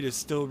other fight is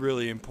still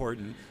really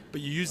important. But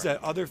you use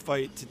that other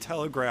fight to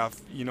telegraph,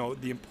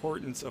 the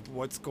importance of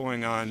what's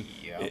going on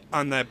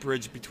on that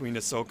bridge between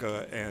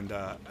Ahsoka and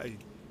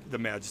the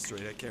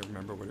magistrate. I can't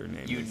remember what her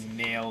name is. You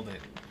nailed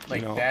it.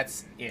 Like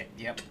that's it.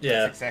 Yep.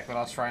 Yeah. That's exactly what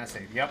I was trying to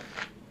say. Yep.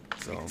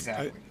 So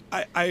exactly.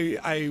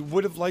 I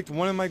would have liked,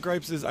 one of my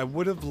gripes is I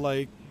would have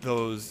liked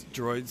those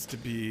droids to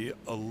be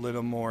a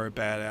little more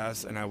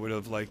badass, and I would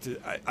have liked it.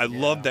 I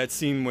love that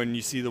scene when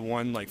you see the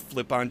one like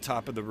flip on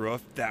top of the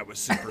roof. That was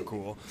super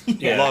cool.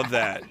 Love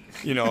that,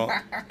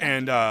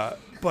 and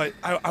but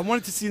I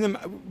wanted to see them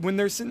when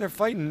they're sitting there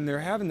fighting and they're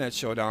having that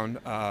showdown,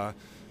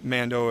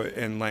 Mando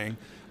and Lang.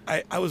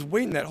 I was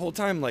waiting that whole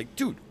time like,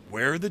 dude,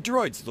 where are the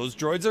droids? Those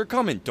droids are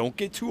coming. Don't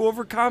get too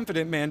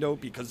overconfident, Mando,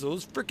 because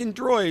those freaking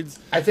droids.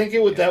 I think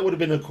that would have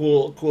been a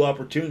cool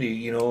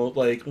opportunity,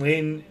 like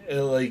Lane,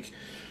 the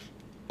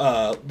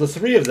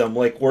three of them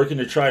like working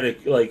to try to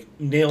like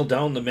nail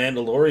down the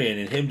Mandalorian,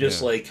 and him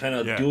just like kind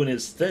of doing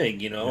his thing,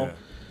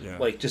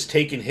 like just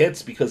taking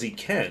hits because he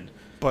can.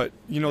 But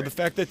the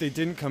fact that they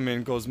didn't come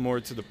in goes more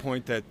to the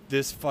point that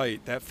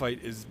that fight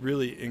is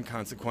really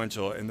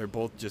inconsequential, and they're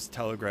both just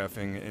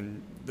telegraphing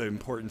and the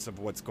importance of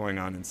what's going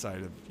on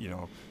inside of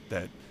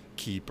that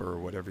keep or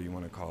whatever you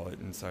want to call it,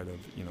 inside of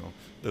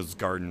those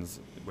gardens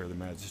where the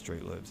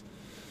magistrate lives.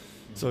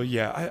 So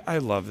yeah, I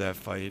love that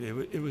fight.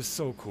 It was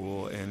so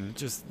cool, and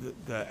just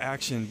the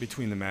action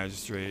between the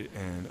magistrate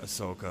and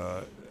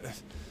Ahsoka.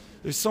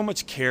 There's so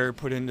much care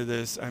put into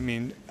this. I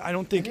mean, I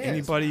don't think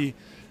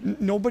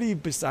nobody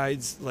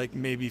besides like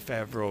maybe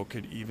Favreau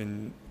could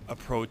even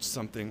approach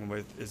something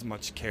with as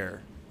much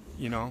care,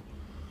 Yeah,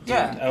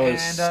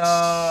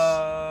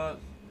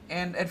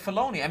 and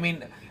Filoni. I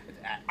mean,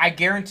 I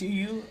guarantee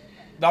you.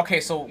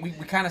 Okay, so we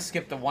kind of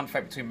skipped the one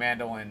fight between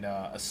Mando and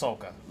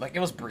Ahsoka. Like, it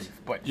was brief,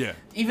 but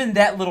even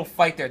that little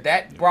fight there,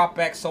 that brought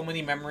back so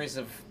many memories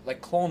of,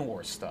 like, Clone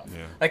Wars stuff.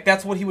 Yeah. Like,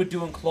 that's what he would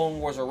do in Clone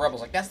Wars or Rebels.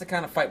 Like, that's the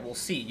kind of fight we'll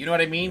see. You know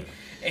what I mean?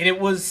 Yeah. And it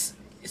was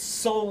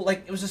so,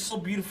 like, it was just so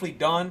beautifully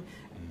done.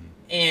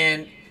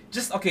 And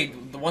just, okay,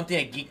 the one thing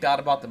I geeked out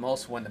about the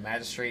most when the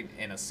Magistrate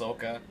and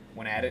Ahsoka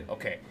went at it,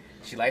 okay,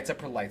 she lights up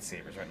her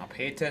lightsabers, right? Now,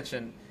 pay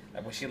attention.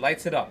 Like, when she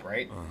lights it up,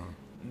 right?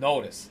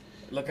 Notice.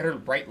 Look at her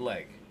right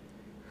leg.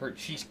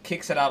 She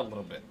kicks it out a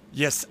little bit.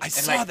 Yes, I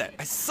saw that.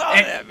 I saw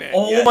that, man.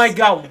 Oh my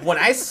God! When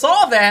I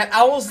saw that,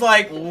 I was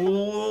like,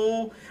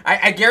 "Ooh!"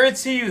 I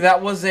guarantee you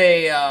that was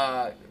a.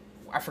 I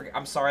forget.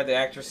 I'm sorry, the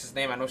actress's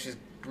name. I know she's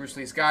Bruce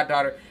Lee's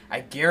goddaughter. I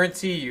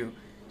guarantee you,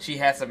 she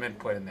had some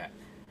input in that,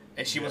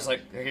 and she was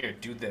like, "Here,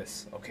 do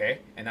this, okay?"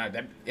 And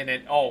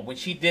then when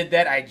she did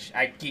that, I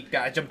geeked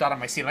out. I jumped out of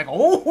my seat. I'm like,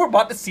 "Oh, we're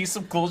about to see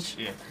some cool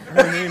shit."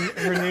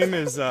 Her name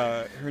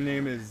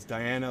is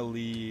Diana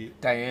Lee.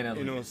 Diana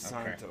Lee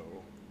Inosanto. Okay.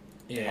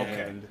 Yeah.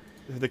 And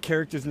the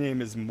character's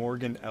name is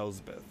Morgan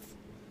Elsbeth.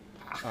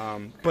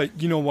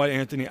 But you know what,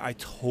 Anthony? I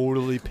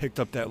totally picked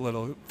up that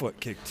little foot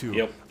kick too.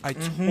 Yep. I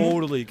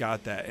totally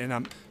got that,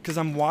 and because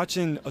I'm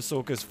watching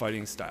Ahsoka's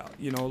fighting style.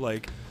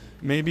 Like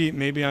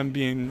maybe I'm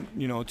being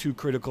too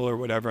critical or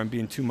whatever. I'm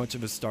being too much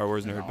of a Star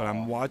Wars nerd, but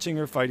I'm watching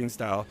her fighting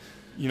style,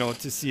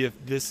 to see if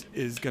this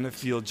is gonna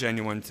feel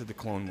genuine to the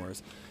Clone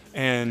Wars,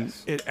 and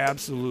it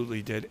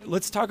absolutely did.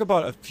 Let's talk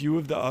about a few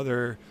of the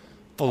other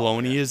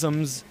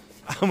Filoniisms.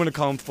 I'm going to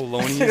call them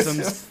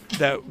Filoniisms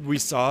that we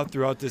saw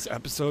throughout this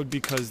episode,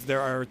 because there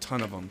are a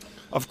ton of them.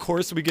 Of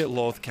course, we get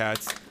Loth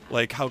Cats.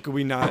 Like, how could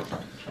we not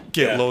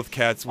get Loth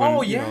Cats when,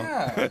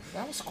 that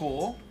was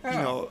cool.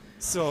 Yeah.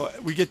 So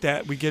we get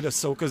that. We get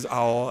Ahsoka's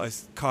owl. I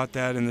caught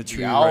that in the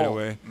tree right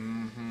away.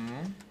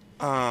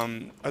 Are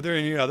there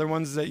any other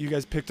ones that you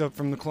guys picked up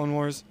from the Clone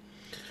Wars?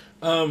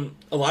 A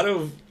lot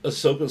of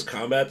Ahsoka's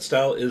combat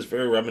style is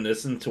very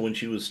reminiscent to when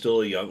she was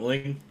still a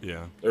youngling.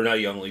 Yeah. Or not a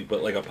youngling,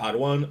 but like a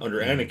Padawan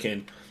under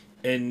Anakin.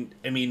 and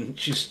I mean,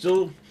 she's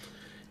still.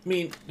 I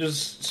mean, there's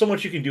so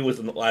much you can do with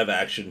live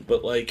action,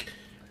 but like,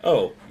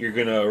 oh, you're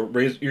gonna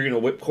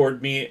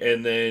whipcord me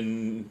and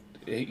then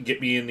get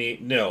me in the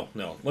no.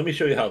 Let me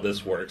show you how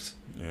this works.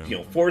 Yeah. You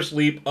know, force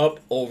leap up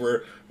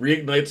over,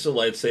 reignites the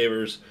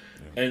lightsabers,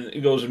 and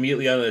it goes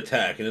immediately on an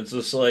attack, and it's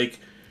just like,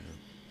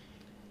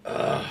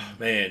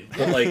 man.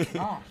 But like,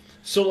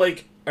 so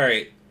like, all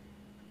right.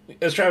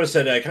 As Travis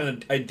said,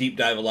 I deep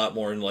dive a lot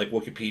more in like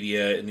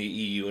Wikipedia and the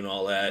EU and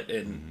all that,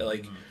 and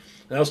like,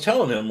 and I was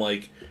telling him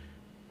like,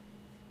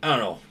 I don't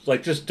know,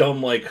 like just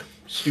dumb like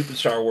stupid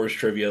Star Wars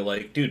trivia,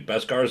 like, dude,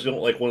 Beskars don't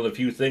like one of the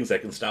few things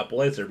that can stop a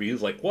lightsaber.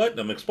 He's like, what? And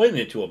I'm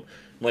explaining it to him.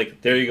 I'm like,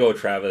 there you go,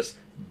 Travis.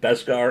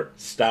 Beskar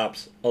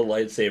stops a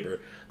lightsaber.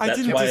 I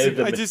didn't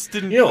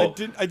disagree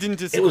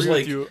it was with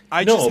like, you.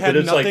 I no, just had but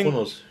it's nothing. like one of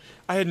those.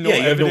 I had no Yeah,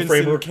 you have no evidence in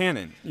framework.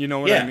 canon. You know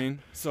what I Yeah. mean?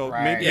 So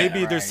Right,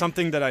 maybe yeah, there's right.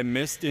 something that I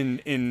missed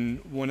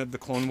in one of the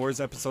Clone Wars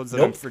episodes that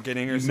Nope. I'm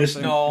forgetting or You something.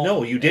 missed,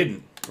 no, you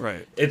didn't.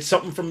 Right. It's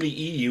something from the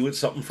EU. It's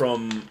something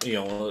from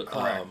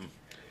Correct.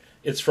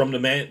 it's from the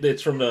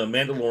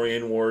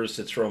Mandalorian Wars.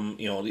 It's from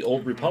the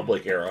Old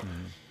Republic era.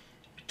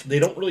 They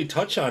don't really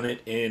touch on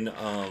it in the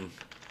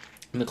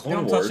They Clone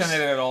don't Wars. touch on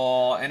it at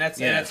all, and that's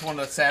Yeah. one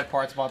of the sad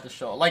parts about the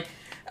show. Like,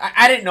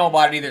 I didn't know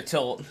about it either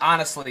till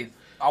honestly,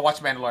 I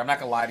watched Mandalorian. I'm not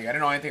gonna lie to you, I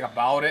didn't know anything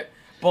about it.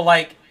 But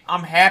like,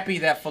 I'm happy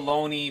that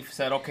Filoni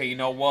said, okay, you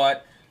know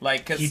what?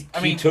 Like, because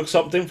He took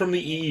something from the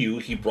EU,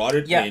 he brought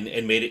it Yeah. in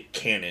and made it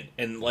canon,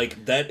 and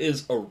like that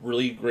is a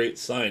really great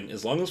sign.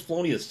 As long as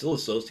Filoni is still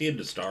associated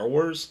to Star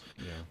Wars,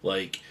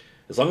 like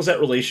as long as that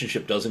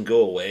relationship doesn't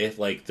go away,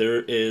 like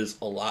there is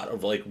a lot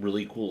of like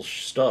really cool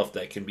stuff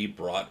that can be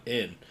brought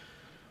in.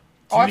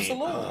 oh, me.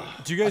 absolutely.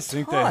 Do you guys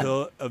think ton. that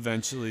he'll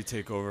eventually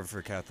take over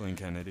for Kathleen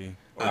Kennedy?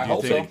 Or I do you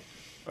hope think,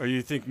 Or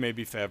you think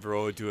maybe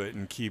Favreau would do it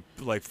and keep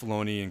like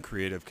Filoni in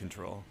creative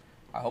control?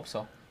 I hope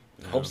so.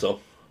 I hope so.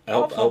 I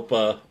hope hope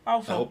so. I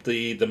hope I so. hope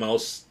the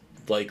mouse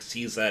like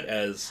sees that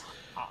as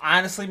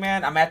Honestly,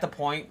 man, I'm at the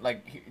point,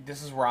 like,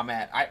 this is where I'm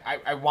at.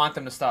 I want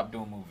them to stop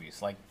doing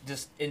movies. Like,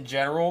 just in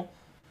general,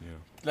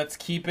 let's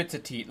keep it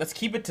to let's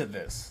keep it to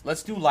this.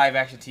 Let's do live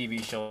action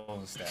TV shows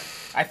instead.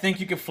 I think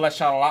you can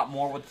flesh out a lot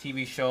more with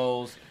TV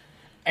shows.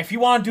 If you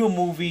want to do a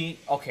movie,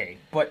 okay,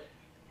 but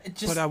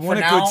just But I for want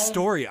a now, good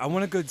story. I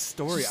want a good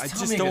story. Just I tell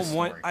just me a good don't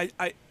want.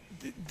 story.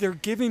 They're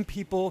giving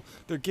people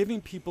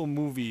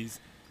movies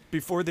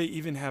before they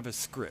even have a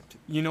script.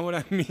 You know what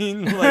I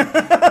mean? Like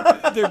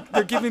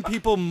they're giving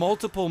people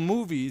multiple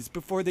movies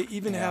before they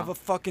even have a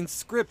fucking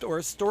script or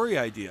a story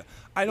idea.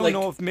 I don't Like-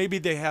 know if maybe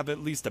they have at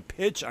least a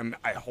pitch.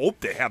 I hope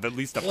they have at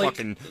least a Like,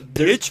 fucking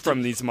there's- pitch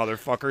from these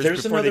motherfuckers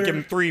there's before they give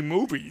another- them 3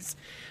 movies.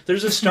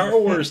 there's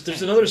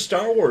another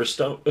Star Wars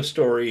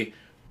story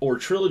or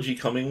trilogy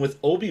coming with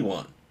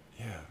Obi-Wan.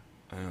 Yeah.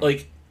 I know.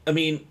 Like, I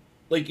mean,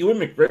 like Ewan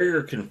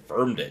McGregor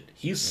confirmed it.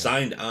 He's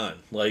signed on.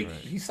 Like,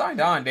 he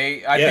signed on.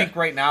 I think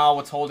right now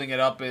what's holding it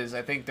up is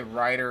I think the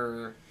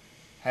writer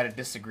had a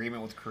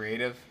disagreement with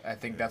creative. I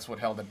think that's what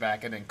held it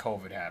back, and then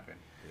COVID happened.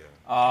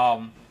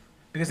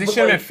 Because they But, should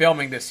have like- been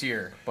filming this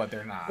year, but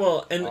they're not.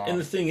 well, and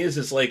the thing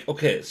is like,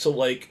 okay, so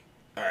like,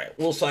 all right,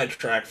 we'll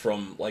sidetrack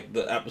from like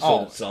the episode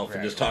Oh, itself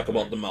and right, just talk right,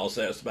 about the mouse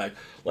aspect.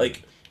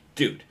 Like,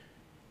 dude,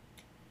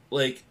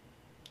 like,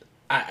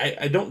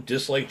 I don't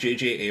dislike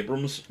J.J.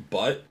 Abrams,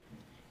 but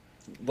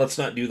let's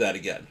not do that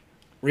again.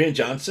 Rian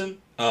Johnson,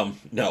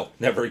 no,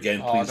 never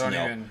again, please don't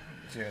no. even.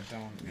 Yeah,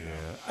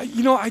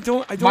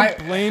 don't.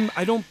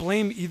 I don't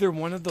blame either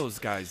one of those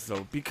guys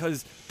though,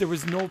 because there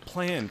was no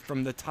plan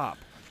from the top.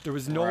 There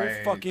was no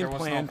Right, fucking there was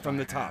no plan from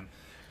the top. plan.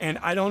 And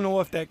I don't know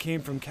if that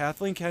came from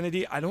Kathleen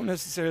Kennedy. I don't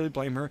necessarily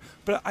blame her,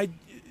 but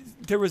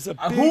there was a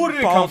big Who did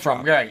it ball come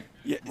from? drop. Right.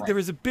 Yeah, Right. there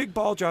was a big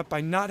ball drop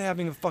by not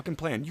having a fucking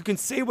plan. You can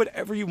say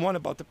whatever you want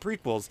about the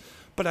prequels,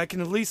 but I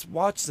can at least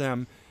watch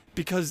them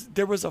because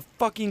there was a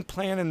fucking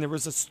plan and there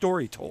was a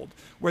story told.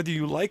 Whether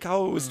you like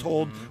how it was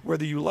told,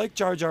 whether you like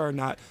Jar Jar or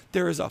not,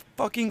 there is a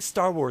fucking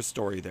Star Wars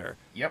story there.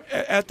 Yep.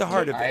 At the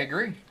heart of it. I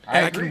agree.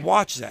 And I agree. can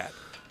watch that.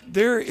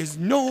 There is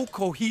no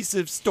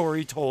cohesive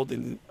story told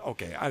in.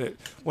 Okay,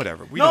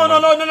 whatever. We No.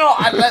 don't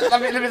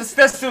want-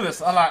 Let's do this.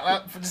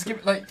 Just give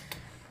it like.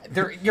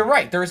 You're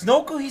right. There is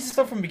no cohesive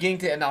stuff from beginning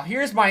to end. Now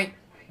here's my.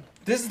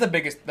 This is the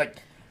biggest like.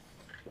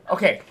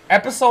 Okay,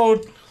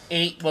 episode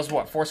 8 was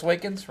what? Force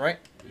Awakens, right?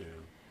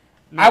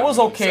 I was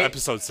okay.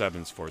 Episode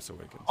 7's Force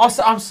Awakens. Oh,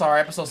 I'm sorry.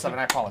 Episode 7.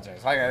 I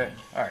apologize. I got it.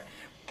 All right.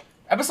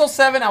 Episode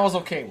 7, I was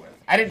okay with.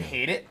 I didn't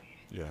hate it.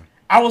 Yeah.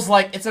 I was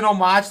like, it's an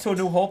homage to A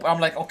New Hope. I'm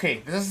like,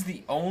 okay, this is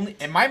the only.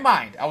 In my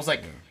mind, I was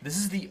like, this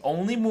is the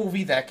only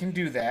movie that can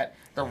do that.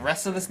 The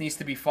rest of this needs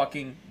to be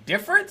fucking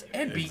different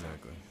and be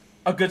Exactly.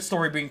 a good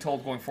story being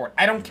told going forward.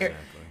 I don't care.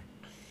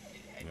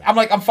 Exactly. I'm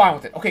like, I'm fine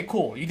with it. Okay,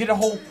 cool. You did a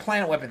whole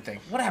planet weapon thing.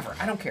 Whatever.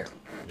 I don't care.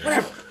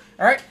 Whatever.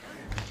 All right.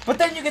 But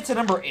then you get to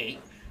number 8,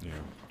 Yeah.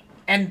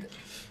 and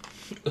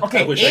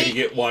okay, I wish I 8 could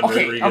get Juan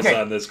okay, Rodriguez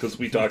okay. on this because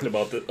we talked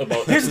about Here's the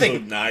episode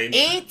thing. 9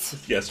 8.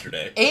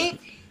 yesterday. 8.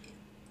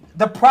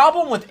 The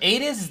problem with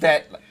 8 is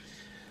that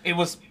it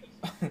was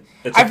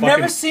I've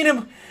never seen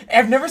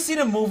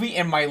a movie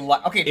in my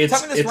life. Okay,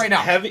 tell me this right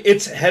now.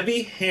 It's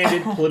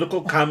heavy-handed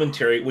political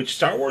commentary, which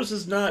Star Wars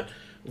is not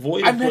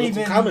void of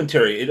political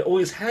commentary. It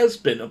always has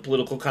been a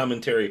political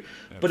commentary,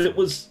 but it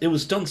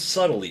was done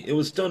subtly. It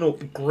was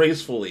done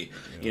gracefully.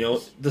 You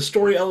know, the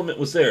story element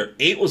was there.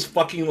 8 was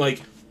fucking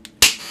like,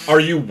 are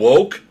you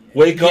woke?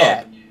 Wake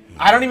up.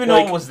 I don't even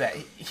know what was that.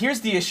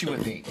 Here's the issue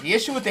with 8. The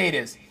issue with 8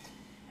 is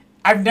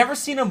I've never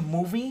seen a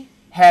movie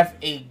have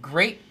a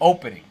great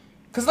opening.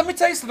 Because let me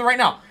tell you something right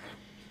now.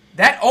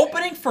 That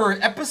opening for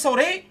episode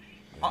 8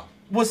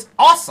 was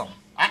awesome.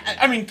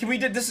 I mean, can we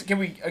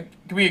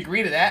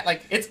agree to that?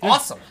 Like, it's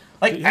awesome.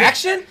 Like,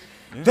 action,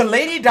 the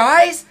lady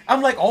dies.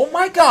 I'm like, oh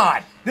my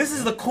god, this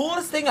is the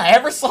coolest thing I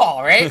ever saw,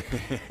 right?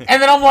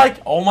 And then I'm like,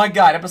 oh my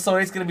god, episode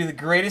 8 is going to be the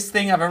greatest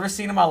thing I've ever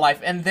seen in my life.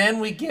 And then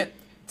we get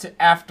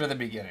to after the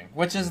beginning,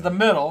 which is the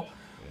middle,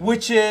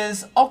 which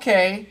is,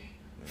 okay,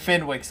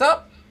 Finn wakes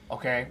up.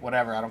 Okay,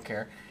 whatever, I don't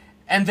care.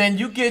 And then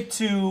you get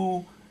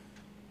to...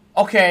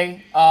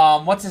 Okay,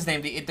 what's his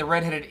name? The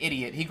redheaded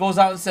idiot. He goes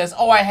out and says,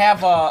 "Oh, I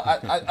have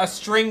a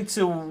string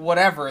to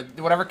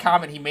whatever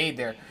comment he made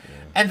there,"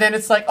 and then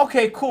it's like,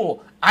 okay,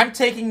 cool. I'm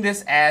taking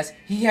this as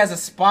he has a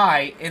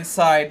spy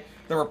inside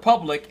the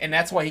Republic, and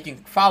that's why he can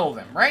follow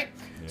them, right?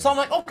 Yeah. So I'm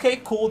like, okay,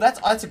 cool.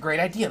 That's a great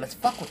idea. Let's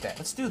fuck with that.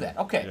 Let's do that.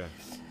 Okay.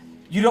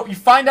 Yeah. You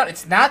find out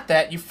it's not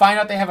that. You find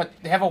out they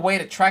have a way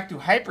to track through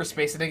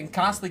hyperspace, and they can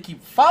constantly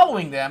keep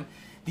following them.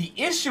 The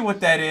issue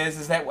with that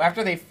is that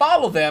after they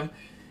follow them,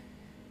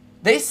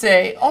 they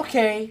say,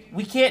 okay,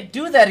 we can't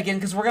do that again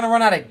because we're going to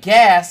run out of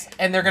gas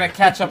and they're going to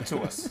catch up to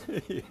us.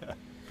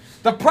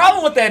 The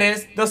problem with that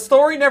is the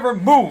story never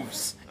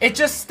moves. It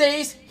just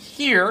stays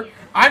here.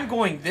 I'm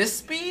going this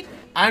speed.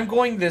 I'm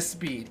going this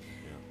speed.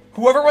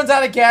 Whoever runs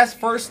out of gas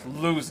first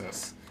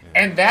loses.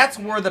 And that's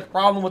where the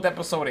problem with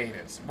episode 8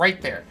 is.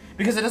 Right there.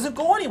 Because it doesn't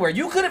go anywhere.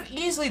 You could have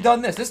easily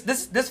done this.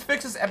 This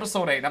fixes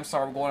episode 8. I'm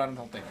sorry, I'm going on the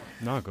whole thing.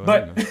 No, go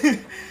ahead. But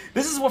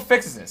this is what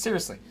fixes it.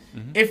 Seriously.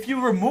 Mm-hmm. If you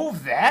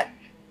remove that,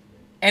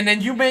 and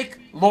then you make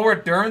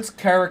Laura Dern's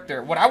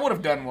character. What I would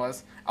have done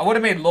was, I would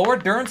have made Laura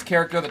Dern's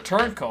character the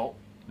turncoat.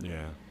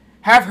 Yeah.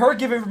 Have her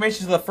give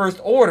information to the First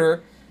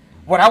Order.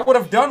 What I would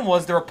have done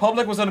was, the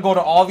Republic was going to go to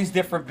all these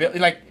different,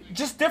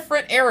 just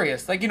different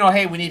areas. Like,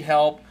 hey, we need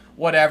help,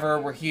 whatever,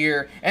 we're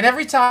here. And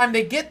every time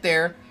they get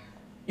there,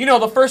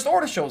 the First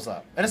Order shows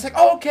up. And it's like,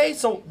 oh, okay,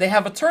 so they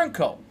have a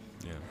turncoat.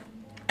 Yeah.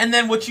 And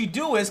then what you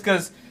do is,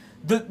 because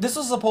this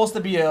was supposed to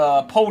be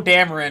a Poe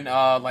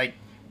Dameron,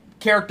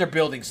 character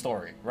building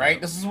story,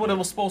 right? This is what it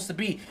was supposed to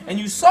be, and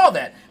you saw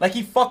that. Like,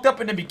 he fucked up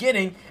in the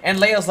beginning, and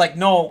Leia's like,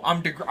 "No,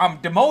 I'm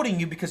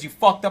demoting you because you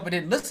fucked up and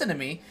didn't listen to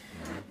me.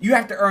 You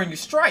have to earn your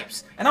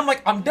stripes." And I'm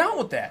like, I'm down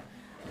with that.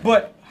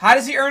 But how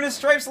does he earn his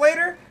stripes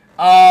later?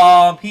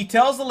 He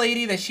tells the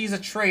lady that she's a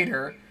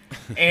traitor,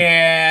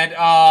 and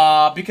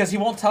because he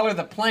won't tell her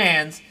the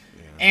plans,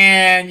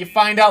 and you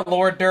find out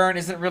Laura Dern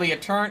isn't really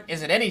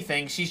isn't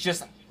anything. She's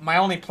just, my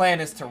only plan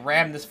is to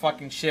ram this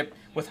fucking ship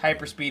with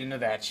hyperspeed into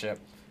that ship.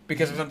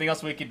 Because there's nothing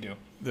else we could do.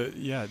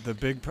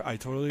 I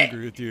totally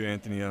agree with you,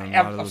 Anthony, on a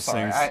lot of those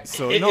things.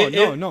 No.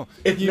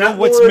 You know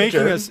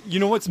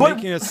what's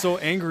making us so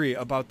angry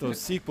about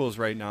those sequels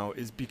right now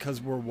is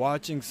because we're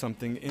watching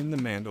something in The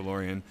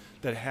Mandalorian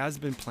that has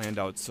been planned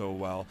out so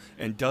well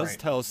and does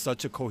tell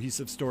such a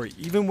cohesive story.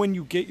 Even when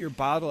you get your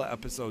bottle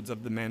episodes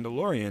of The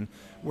Mandalorian,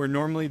 where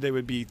normally they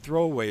would be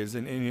throwaways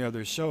in any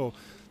other show,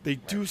 they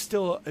do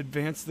still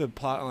advance the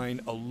plot line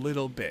a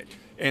little bit.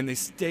 And they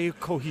stay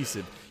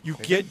cohesive. You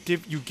get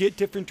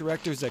different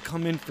directors that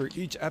come in for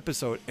each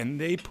episode, and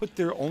they put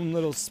their own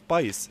little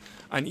spice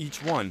on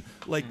each one.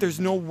 Like, there's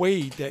no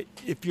way that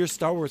if you're a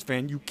Star Wars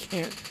fan, you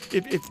can't.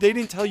 If they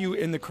didn't tell you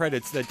in the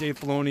credits that Dave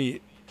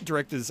Filoni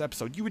directed this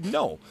episode, you would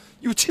know.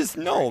 You would just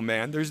know,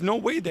 man. There's no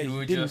way that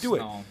he didn't do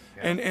it. Yeah.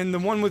 And the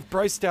one with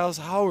Bryce Dallas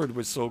Howard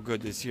was so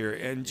good this year,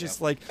 and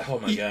just oh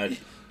my god.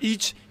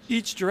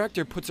 Each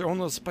director puts their own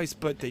little spice,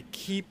 but they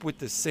keep with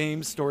the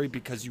same story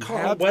because you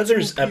Carl have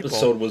Weathers'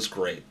 episode was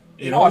great.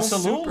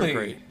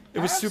 Absolutely. It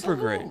was super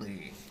great.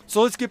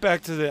 So let's get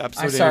back to the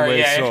episode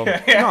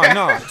anyway.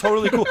 No,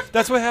 totally cool.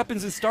 That's what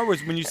happens in Star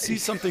Wars when you see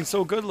something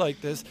so good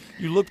like this.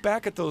 You look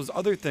back at those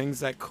other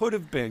things that could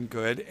have been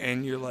good,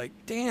 and you're like,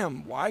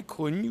 "Damn, why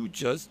couldn't you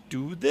just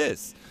do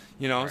this?"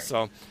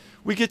 So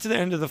we get to the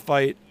end of the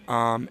fight,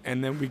 and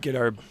then we get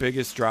our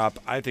biggest drop.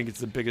 I think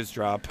it's the biggest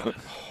drop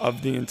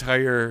of the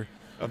entire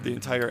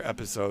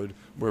episode,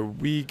 where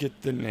we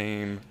get the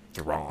name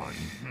Thrawn.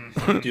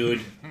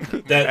 Dude,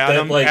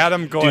 Adam,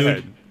 go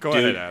ahead,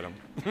 Adam.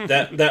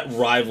 that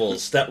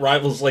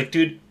rivals, like,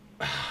 dude,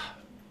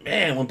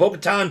 man, when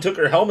Bo-Katan took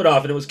her helmet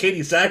off and it was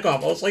Katie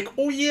Sackhoff, I was like,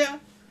 oh yeah.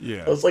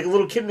 I was like a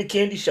little kid in a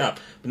candy shop.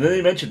 But then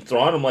they mentioned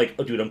Thrawn, I'm like,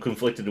 oh dude, I'm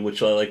conflicted in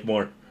which I like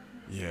more.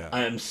 Yeah.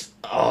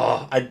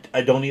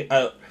 I don't need.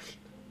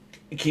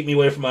 Keep me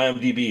away from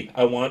IMDb.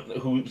 I want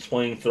who's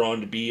playing Thrawn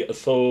to be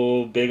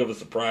so big of a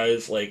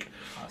surprise. Like,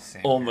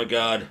 oh my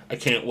god, I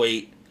can't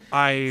wait.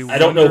 I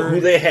don't know who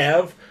they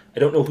have.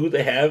 And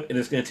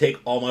it's going to take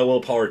all my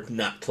willpower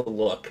not to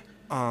look.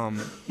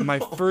 my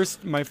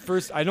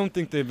first, I don't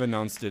think they've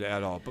announced it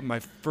at all, but my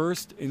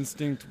first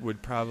instinct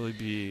would probably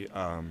be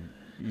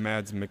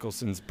Mads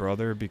Mikkelsen's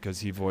brother, because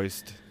he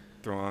voiced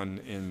Thrawn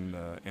in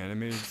the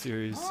animated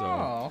series.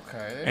 Oh,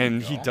 okay.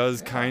 And he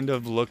does kind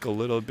of look a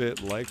little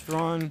bit like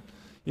Thrawn,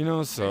 you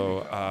know.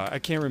 So I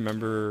can't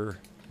remember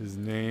his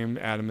name.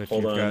 Adam, if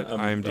Hold you've on, got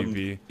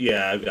IMDb.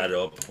 Yeah, I've got it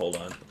up. Hold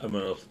on. I'm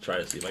going to try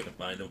to see if I can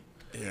find him.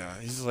 Yeah,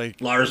 he's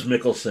like Lars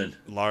Mikkelsen.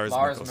 Lars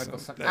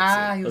Mikkelsen.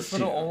 Ah, he was Let's a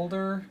little see.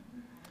 older.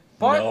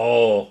 But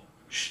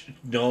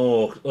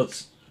No.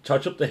 Let's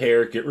touch up the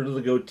hair, get rid of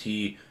the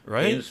goatee,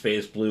 Right? paint his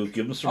face blue,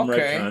 give him some Okay.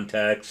 red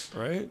contacts.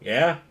 Right?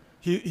 Yeah.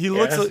 He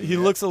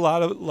looks a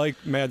lot of like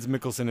Mads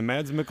Mikkelsen, and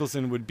Mads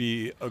Mikkelsen would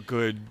be a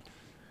good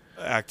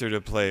actor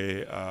to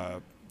play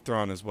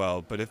Thrawn as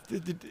well. But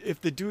if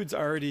the dude's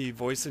already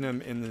voicing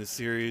him in the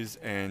series,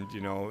 and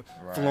you know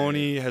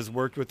Filoni has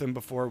worked with him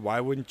before, why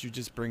wouldn't you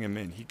just bring him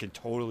in? He can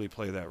totally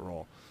play that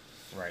role.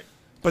 Right.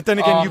 But then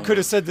again, you could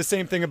have said the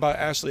same thing about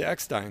Ashley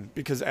Eckstein,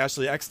 because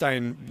Ashley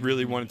Eckstein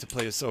really wanted to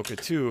play Ahsoka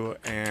too,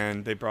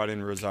 and they brought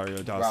in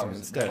Rosario Dawson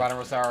instead. They brought in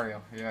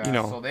Rosario. Yeah. You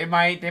know. So they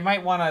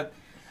might want to.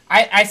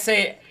 I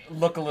say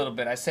look a little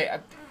bit. I say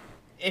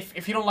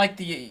if you don't like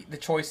the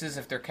choices,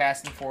 if they're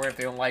casting for it, if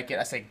they don't like it,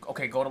 I say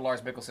okay, go to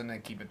Lars Mikkelsen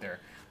and keep it there.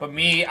 But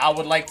me, I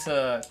would like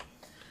to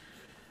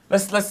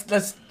let's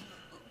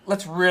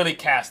really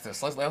cast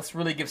this. Let's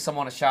really give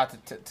someone a shot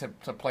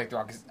to play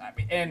Thrawn.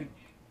 And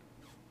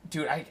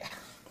dude,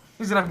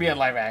 he's gonna be in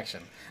live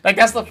action. Like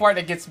that's the part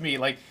that gets me.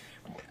 Like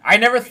I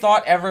never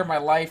thought ever in my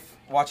life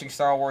watching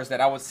Star Wars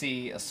that I would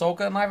see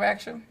Ahsoka in live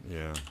action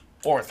Yeah,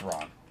 or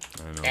Thrawn.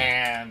 I know.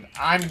 And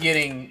I'm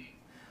getting.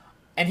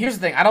 And here's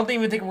the thing. I don't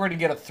even think we're gonna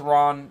get a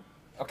Thrawn.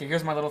 Okay,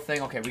 here's my little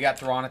thing. Okay, we got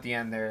Thrawn at the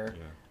end there.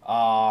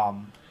 Yeah.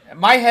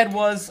 My head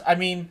was, I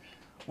mean,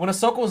 when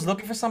Ahsoka was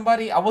looking for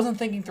somebody, I wasn't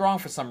thinking Thrawn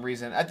for some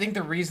reason. I think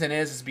the reason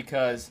is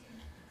because,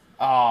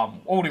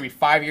 what would it be?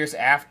 5 years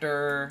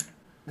after.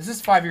 This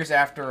is 5 years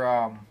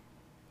after.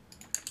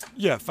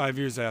 Yeah, 5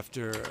 years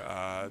after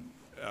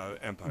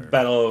Empire.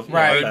 Battle of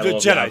Right. Battle The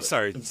of Jedi.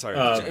 Yavin.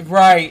 Sorry.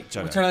 Right.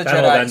 Jedi. Return of the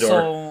Battle of Jedi. Endor.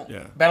 So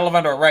Yeah. Battle of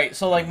Endor. Right.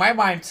 So like my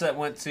mindset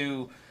went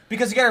to.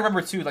 Because you got to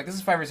remember too, like this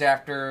is 5 years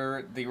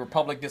after the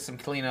Republic did some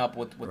cleanup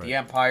with the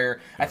Empire.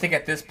 I think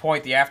at this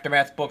point the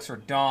Aftermath books are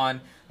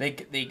done.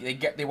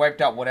 They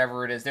wiped out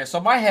whatever it is there. So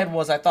my head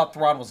was I thought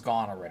Thrawn was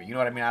gone already. You know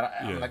what I mean?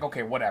 I'm like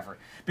okay, whatever.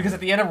 Because at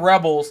the end of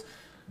Rebels,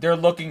 they're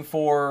looking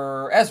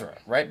for Ezra,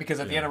 right?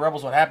 Because at the end of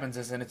Rebels, what happens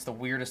is, and it's the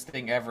weirdest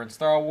thing ever in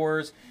Star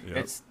Wars.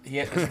 Yep. He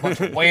has a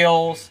bunch of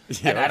whales, and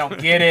Yep. I don't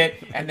get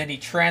it. And then he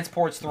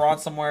transports Thrawn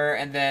somewhere,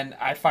 and then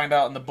I find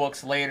out in the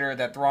books later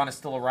that Thrawn is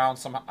still around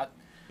somehow.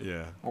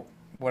 Yeah.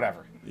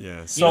 Whatever.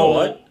 Yeah. You know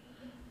what?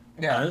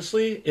 Yeah.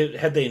 Honestly,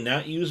 had they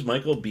not used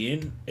Michael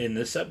Biehn in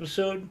this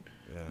episode,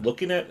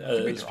 looking at be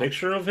this wrong.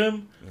 picture of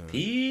him,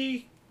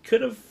 he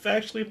could have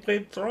actually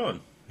played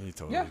Thrawn. He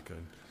totally Yeah.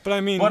 could. But I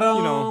mean, But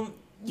you know,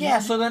 yeah.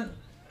 So then,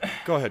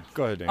 go ahead,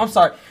 Dan. I'm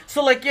sorry.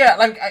 So like, yeah,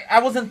 like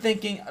I wasn't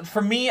thinking.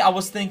 For me, I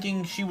was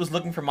thinking she was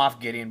looking for Moff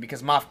Gideon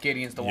because Moff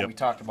Gideon's the one Yep. we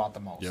talked about the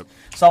most. Yep.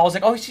 So I was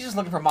like, oh, she's just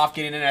looking for Moff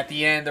Gideon, and at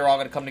the end, they're all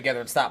gonna come together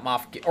and stop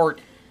or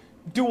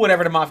do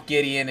whatever to Moff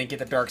Gideon and get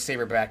the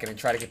Darksaber back and then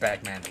try to get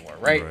back Mandalore,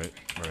 right?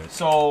 Right.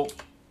 So,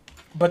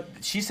 but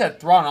she said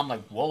Thrawn. I'm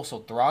like, whoa. So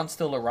Thrawn's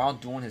still around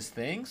doing his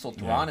thing. So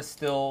Thrawn is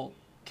still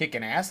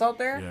kicking ass out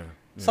there Yeah.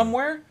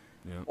 somewhere,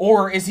 Yeah.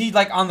 or is he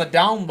like on the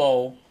down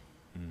low,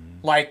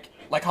 like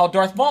how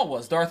Darth Maul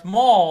was? Darth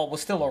Maul was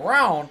still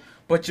around,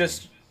 but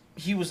just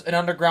he was an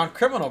underground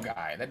criminal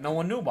guy that no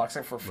one knew about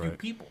except for a few Right.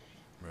 people.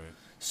 Right.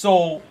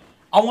 So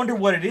I wonder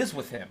what it is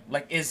with him.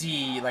 Like, is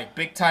he like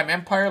big time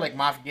Empire, like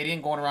Moff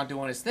Gideon going around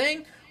doing his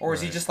thing, or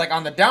is he Right. just like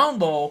on the down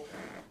low,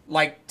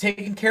 like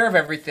taking care of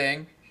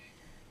everything?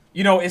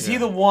 You know, is he Yeah.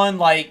 the one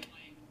like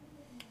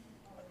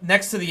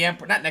next to the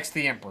Emperor? Not next to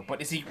the Emperor,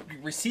 but is he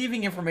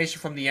receiving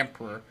information from the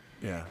Emperor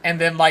Yeah. and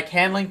then like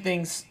handling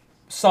things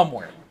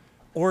somewhere?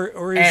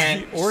 Or is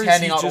And he just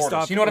handing out just orders.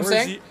 off? You know what I'm or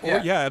is saying? he- or-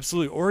 Yeah. yeah,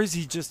 absolutely. Or is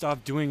he just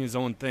off doing his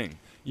own thing?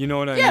 You know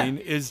what I Yeah. mean?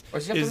 Is Or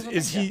is he off doing his own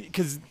is thing? he?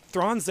 Because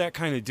Thrawn's that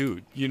kind of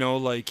dude. You know,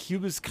 like he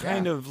was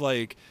kind Yeah. of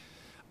like,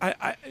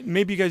 I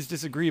maybe you guys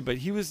disagree, but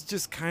he was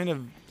just kind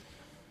of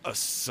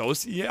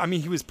associate. I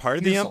mean, he was part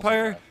of the He's also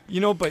Empire, bad. you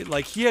know, but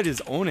like he had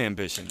his own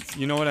ambitions.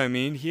 You know what I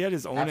mean? He had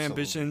his own Absolutely.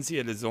 ambitions. He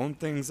had his own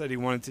things that he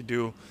wanted to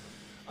do.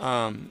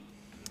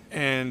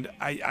 And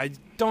I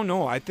don't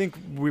know. I think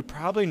we're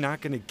probably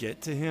not going to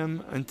get to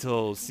him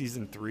until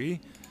season 3.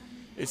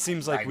 It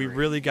seems like we agree.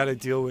 really got to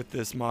deal with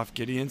this Moff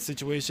Gideon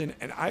situation,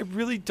 and I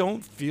really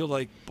don't feel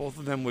like both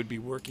of them would be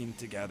working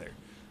together.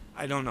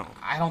 I don't know.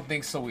 I don't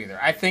think so either.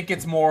 I think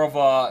it's more of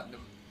a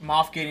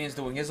Moff Gideon's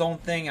doing his own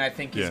thing, and I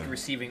think he's Yeah.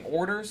 receiving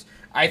orders.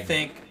 I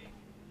think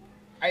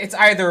it's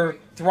either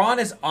Thrawn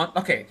is on.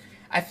 Okay,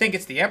 I think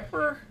it's the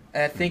Emperor,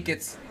 and I think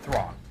it's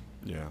Thrawn,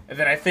 Yeah. and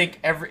then I think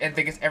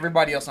it's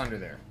everybody else under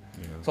there.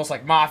 Yeah. So it's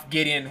like Moff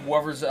Gideon,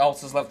 whoever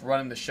else is left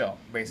running the show,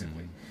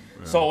 basically.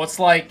 Mm-hmm. So it's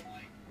like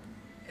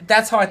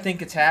that's how I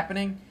think it's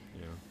happening.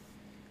 Yeah.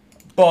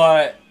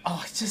 But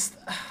it's just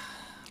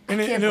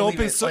And it believe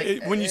opens it. so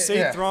Like, when you say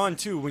yeah. Thrawn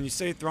too, when you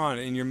say Thrawn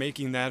and you're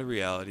making that a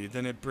reality,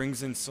 then it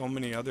brings in so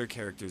many other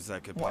characters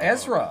that could. Well, pop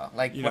Ezra, up.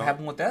 like You what know,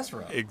 happened with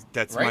Ezra?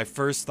 That's right? my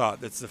first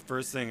thought. That's the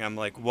first thing. I'm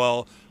like,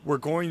 well, we're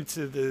going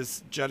to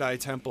this Jedi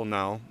temple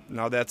now.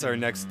 Now that's our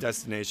next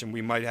destination.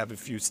 We might have a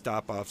few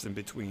stop-offs in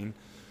between,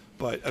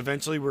 but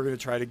eventually we're going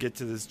to try to get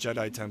to this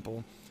Jedi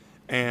temple,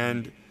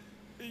 and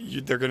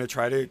they're going to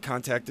try to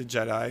contact the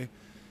Jedi.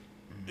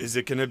 Is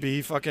it going to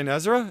be fucking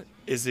Ezra?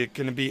 Is it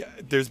going to be...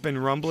 There's been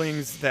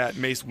rumblings that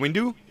Mace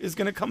Windu is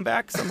going to come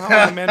back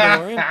somehow in The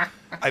Mandalorian.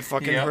 I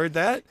fucking Yep. heard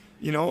that.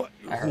 You know,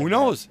 who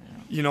knows?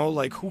 You know,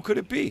 like, who could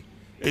it be?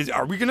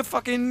 Are we going to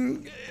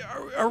fucking...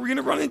 Are we going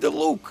to run into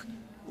Luke?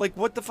 Like,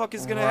 what the fuck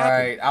is going to happen?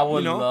 Right. I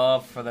would You know?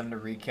 love for them to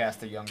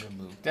recast a younger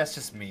Luke. That's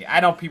just me.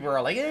 I know people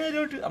are like,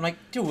 don't do. I'm like,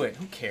 do it.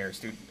 Who cares,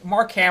 dude?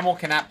 Mark Hamill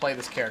cannot play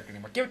this character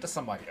anymore. Give it to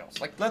somebody else.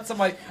 Like, let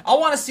somebody. I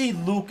want to see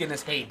Luke in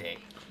his heyday.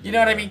 You know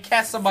what I mean?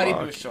 Cast somebody to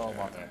do a show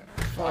about that.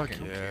 Fuck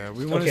yeah.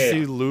 We want to Okay.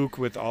 see Luke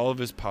with all of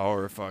his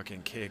power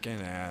fucking kicking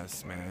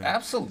ass, man.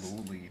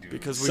 Absolutely, dude.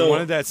 Because we So-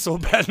 wanted that so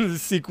bad in the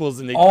sequels,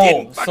 and they Oh,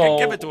 didn't fucking so-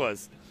 give it to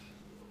us.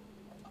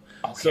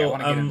 Okay, I So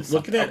wanna get I'm into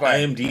looking something. at Oh, go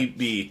ahead.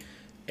 IMDb,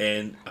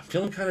 and I'm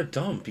feeling kind of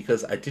dumb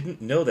because I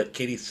didn't know that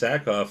Katie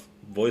Sackhoff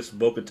voiced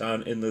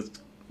Bo-Katan in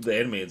the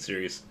animated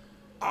series.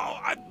 Oh,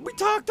 we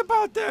talked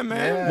about that,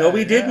 man. Yeah. No,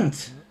 we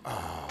didn't.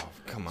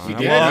 Come on. You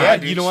did? Well, Yeah,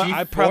 dude, you know what? she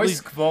I probably...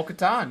 voiced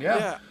Bo-Katan,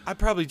 Yeah, I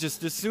probably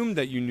just assumed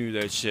that you knew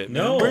that shit.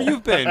 Man. No. Where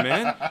you been,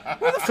 man?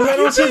 Because I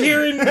don't sit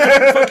here and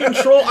fucking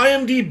troll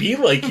IMDb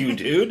like you,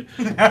 dude.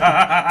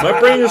 My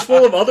brain is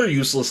full of other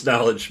useless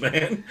knowledge,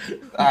 man.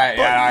 All right,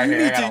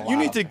 yeah, You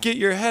need to get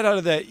your head out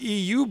of that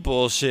EU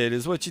bullshit.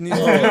 Is what you need to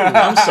do.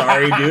 I'm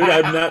sorry, dude.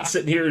 I'm not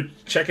sitting here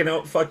checking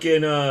out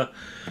fucking,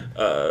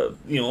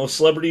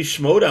 celebrity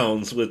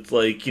schmodowns with,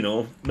 like,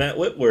 Matt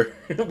Whitwer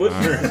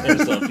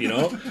and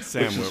stuff,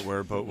 Sam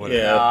Witwer, but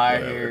whatever. Yeah. I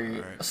whatever. hear you.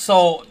 All right.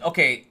 So,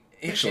 okay.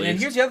 Actually, and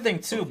here's the other thing,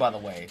 too, by the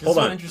way. This Hold is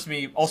what on. interests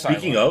me. Oh, sorry.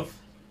 Speaking of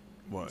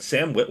What?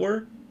 Sam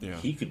Witwer, Yeah.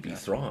 he could be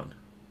Thrawn.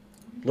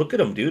 Look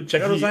at him, dude.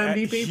 Check out his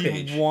IMDb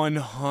page.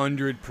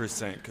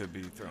 100% could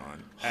be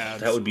Thrawn.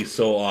 That would be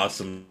so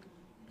awesome.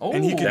 Oh,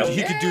 And he could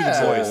do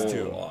the voice, So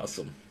too.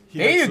 awesome. He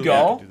There you absolutely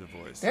go. could do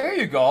the voice. There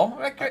you go.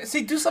 Like,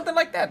 see, do something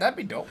like that. That'd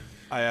be dope.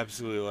 I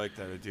absolutely like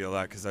that idea a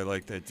lot because I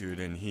like that dude,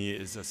 and he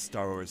is a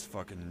Star Wars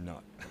fucking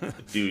nut.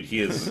 Dude, he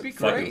is That'd be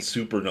fucking great.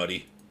 super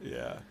nutty.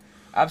 Yeah.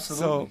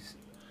 Absolutely.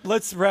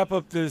 Let's wrap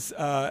up this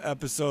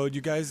episode.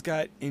 You guys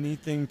got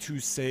anything to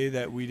say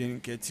that we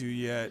didn't get to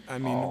yet? I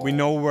mean, we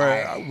know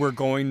where we're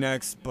going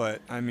next,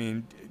 but I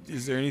mean,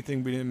 is there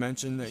anything we didn't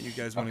mention that you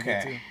guys want to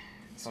get to? Okay.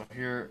 So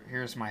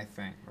here's my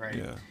thing, right?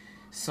 Yeah.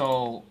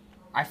 So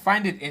I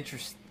find it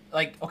interesting.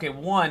 Like, okay,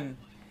 one,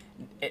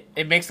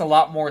 it makes a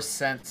lot more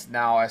sense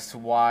now as to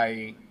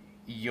why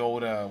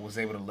Yoda was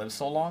able to live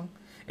so long.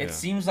 It Yeah.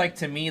 seems like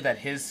to me that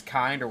his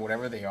kind, or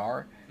whatever they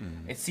are,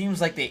 it seems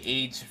like they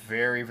age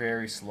very,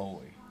 very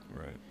slowly.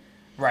 Right.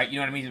 Right, you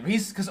know what I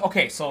mean?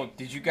 Okay, so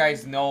did you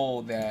guys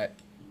know that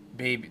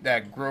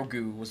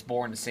Grogu was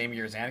born the same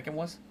year as Anakin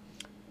was?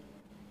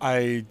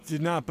 I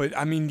did not, but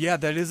I mean, yeah,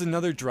 that is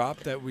another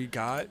drop that we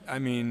got. I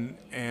mean,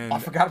 and Oh, I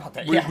forgot about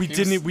that. we, Yeah, we he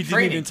didn't was even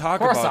training.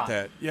 talk Coruscant. about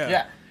that. Yeah.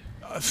 Yeah.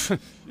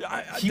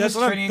 He was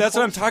training That's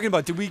what I'm Coruscant. talking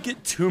about. Did we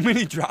get too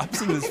many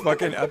drops in this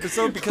fucking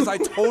episode? Because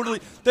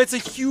that's a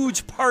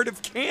huge part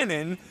of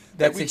canon that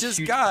That's we a just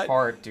huge got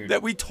part, dude.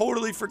 that we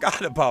totally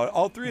forgot about.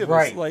 All three of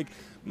Right. us. Like,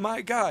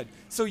 my God.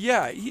 So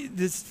yeah,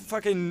 this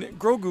fucking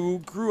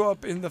Grogu grew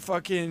up in the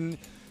fucking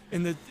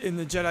in the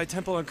Jedi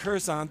Temple on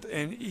Coruscant,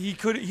 and he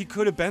could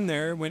have been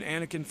there when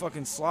Anakin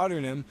fucking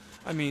slaughtered him.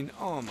 I mean,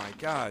 oh my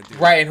God, dude.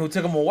 Right, and who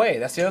took him away?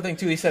 That's the other thing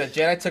too. He said a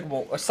Jedi took him,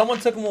 or someone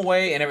took him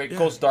away, and it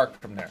goes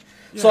dark from there.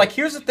 Yeah. So like,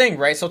 here's the thing,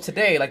 right? So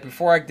today, like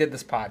before I did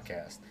this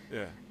podcast,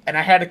 Yeah. and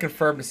I had to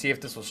confirm to see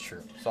if this was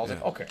true. So I was like,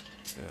 Yeah. okay.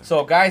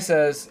 So a guy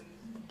says,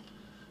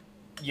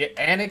 yeah,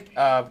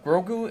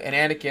 Grogu and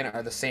Anakin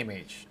are the same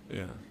age.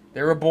 Yeah.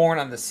 They were born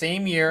on the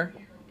same year,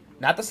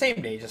 not the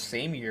same day, just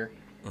same year,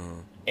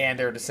 and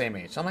they're the same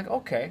age. So I'm like,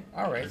 okay,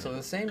 all right, so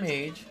the same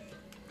age.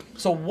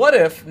 So what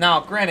if now?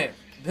 Granted,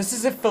 this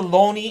is if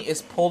Filoni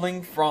is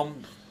pulling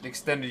from the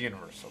extended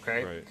universe.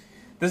 Okay, Right.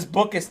 this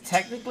book is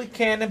technically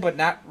canon, but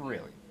not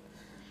really.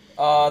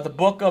 The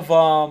book of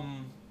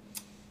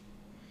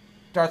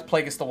Darth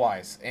Plagueis the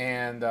Wise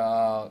and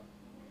Emperor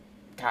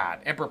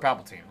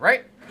Palpatine,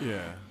 right?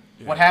 Yeah.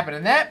 What happened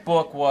in that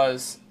book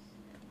was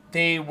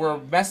they were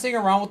messing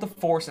around with the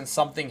Force and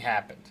something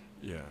happened.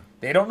 Yeah.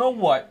 They don't know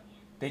what.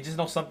 They just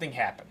know something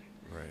happened.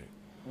 Right.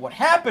 What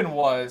happened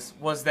was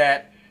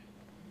that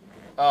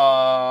the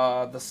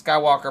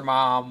Skywalker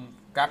mom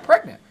got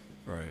pregnant,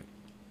 Right.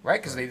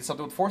 right? Because they did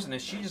something with the Force, and then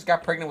she just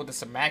got pregnant with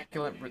this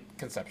immaculate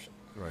conception.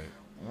 Right.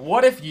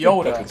 What if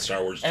Yoda Fucking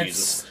Star Wars and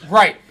Jesus.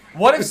 Right.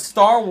 What if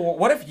Star Wars?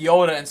 What if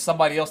Yoda and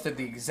somebody else did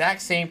the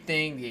exact same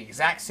thing the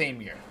exact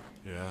same year?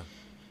 Yeah.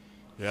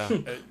 Yeah.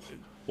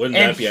 Wouldn't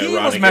And that be he was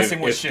ironic messing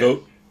with shit.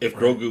 if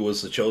Grogu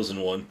was the chosen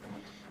one?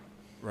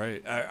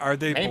 Right. Are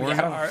they Maybe, born?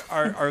 I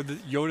don't Are the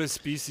Yoda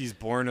species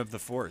born of the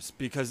Force?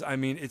 Because I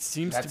mean, it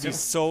seems That to be too.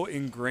 so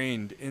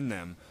ingrained in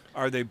them.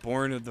 Are they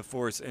born of the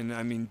Force? And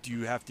I mean, do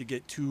you have to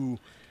get two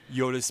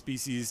Yoda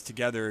species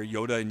together,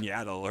 Yoda and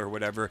Yaddle or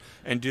whatever,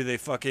 and do they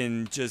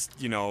fucking just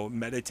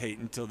meditate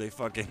until they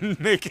fucking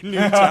make a new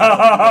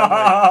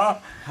child?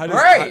 How does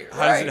Right,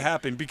 how does it right.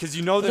 happen? Because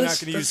they're not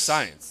That's- going to use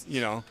science.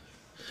 Right.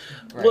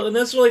 Well, and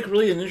that's like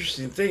really an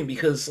interesting thing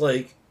because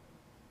like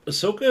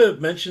Ahsoka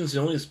mentions the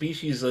only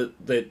species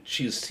that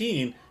she's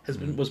seen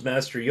was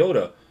Master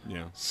Yoda.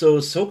 Yeah. So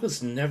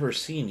Ahsoka's never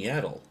seen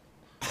Yaddle,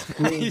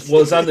 who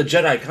was on the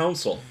Jedi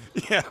Council,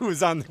 Yeah.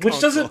 Who's on the which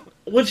council.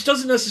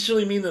 doesn't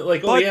necessarily mean that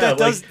like But yeah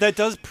that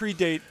does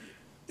predate.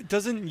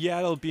 Doesn't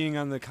Yaddle being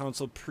on the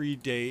council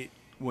predate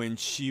when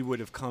she would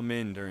have come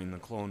in during the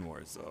Clone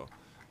Wars though?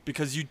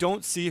 Because you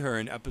don't see her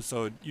in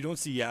episode. You don't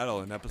see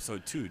Yaddle in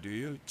episode 2, do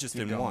you? Just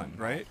in don't, 1,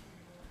 no. right?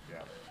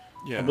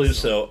 Yeah. I believe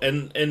so.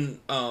 And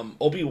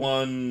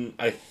Obi-Wan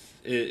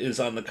is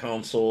on the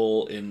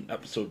council in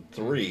episode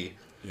 3.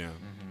 Yeah.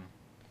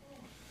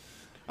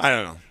 I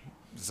don't know.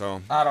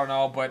 So. I don't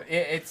know, but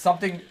it's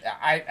something.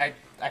 I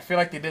feel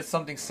like they did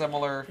something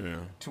similar Yeah.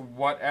 to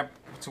what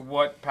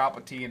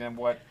Palpatine and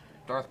what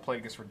Darth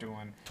Plagueis were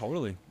doing.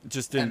 Totally.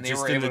 Just And in they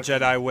just were in the able to-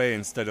 Jedi way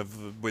instead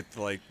of with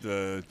like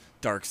the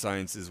dark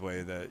sciences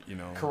way that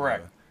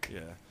Correct. Yeah.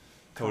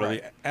 Totally.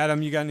 Correct.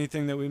 Adam, you got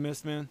anything that we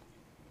missed, man?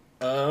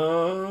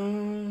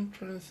 I'm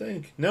trying to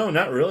think. No,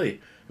 not really.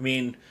 I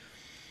mean,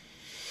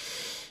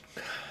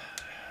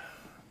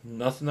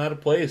 nothing out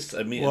of place.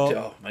 I mean, Well-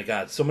 oh my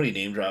god, so many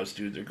name drops,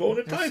 dude. They're going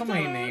to There's so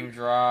many Tython. name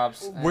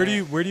drops. Where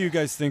do you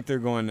guys think they're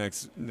going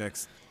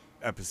next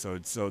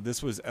episode? So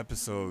this was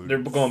episode. They're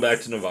going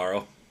back to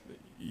Navarro.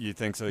 You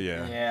think so?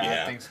 Yeah. Yeah,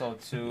 Yeah. I think so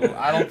too.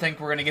 I don't think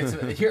we're gonna get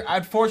to here.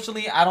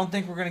 Unfortunately, I don't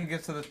think we're gonna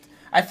get to the.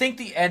 I think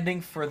the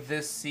ending for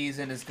this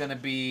season is gonna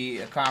be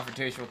a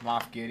confrontation with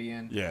Moff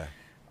Gideon. Yeah.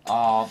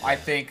 I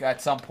think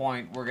at some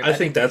point we're gonna. I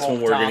think that's when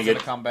Bo we're gonna Katan's get-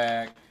 come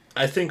back.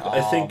 I think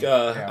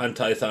yeah. on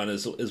Tython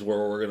is where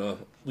we're gonna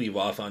leave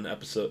off on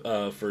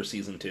episode for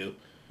season 2.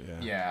 Yeah.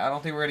 Yeah, I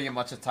don't think we're gonna get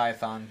much of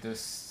Tython this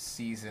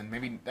season.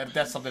 Maybe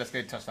that's something that's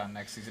gonna be touched on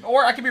next season.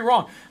 Or I could be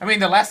wrong. I mean,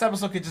 the last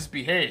episode could just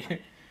be, hey,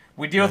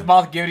 we deal with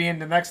Moff Gideon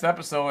the next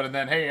episode, and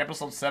then hey,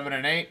 episode 7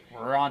 and 8,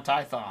 we're on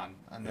Tython,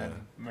 and then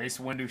Mace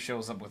Windu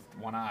shows up with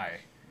one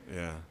eye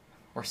Yeah.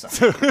 or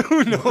something.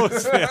 Who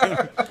knows,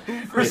 man?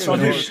 Or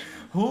something.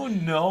 Who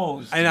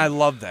knows? And I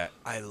love that.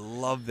 I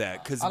love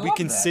that because I we love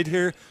can that. sit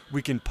here,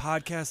 we can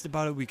podcast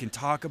about it, we can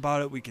talk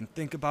about it, we can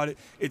think about it.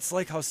 It's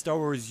like how Star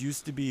Wars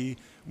used to be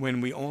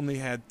when we only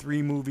had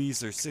 3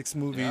 movies or 6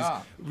 movies.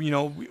 Yeah.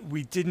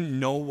 We didn't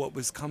know what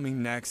was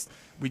coming next.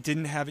 We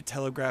didn't have it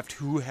telegraphed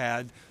who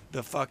had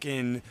the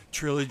fucking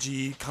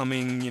trilogy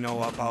coming,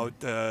 about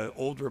the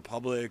Old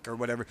Republic or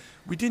whatever.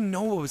 We didn't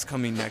know what was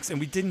coming next, and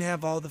we didn't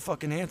have all the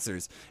fucking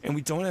answers. And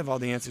we don't have all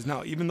the answers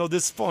now. Even though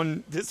this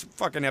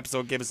fucking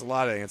episode gave us a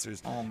lot of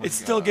answers, Oh my it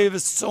still God. gave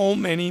us so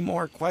many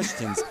more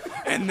questions.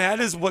 And that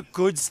is what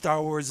good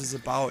Star Wars is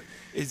about,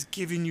 is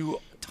giving you a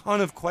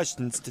ton of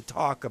questions to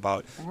talk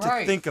about,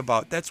 Right. to think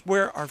about. That's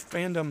where our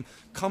fandom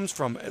comes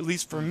from, at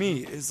least for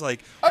me, is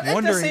like the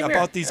wondering same here.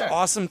 about these Yeah.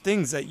 awesome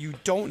things that you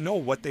don't know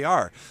what they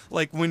are.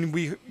 Like when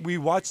we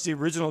watched the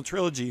original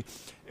trilogy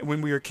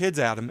when we were kids,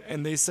 Adam,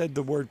 and they said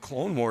the word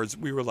Clone Wars,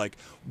 we were like,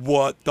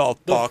 what the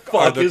fuck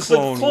are fuck the is the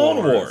Clone Clone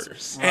Wars?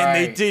 Wars? And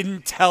they Right.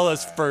 didn't tell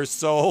us for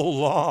so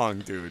long,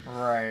 dude.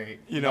 Right.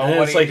 You know, And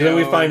Nobody it's like then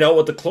we knew. find out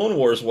what the Clone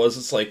Wars was.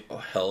 It's like, oh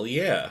hell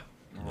yeah.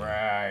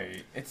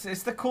 Right. It's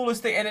the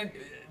coolest thing, and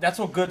that's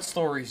what good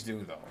stories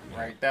do, though.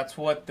 Right. That's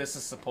what this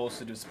is supposed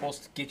to do. It's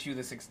supposed to get you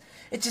this.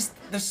 It's just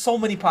there's so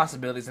many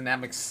possibilities, and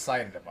I'm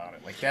excited about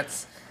it. Like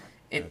that's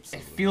it.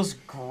 It feels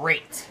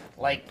great.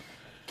 Like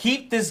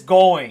keep this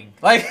going.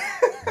 Like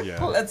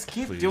Yeah, let's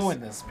keep please. doing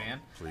this, man.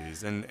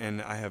 Please.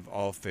 And I have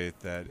all faith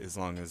that as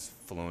long as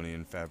Filoni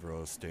and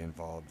Favreau stay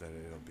involved, that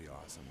it'll be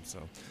awesome. So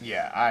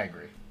Yeah, I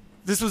agree.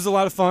 this was a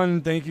lot of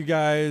fun. Thank you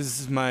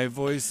guys. My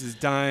voice is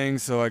dying,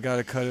 so I got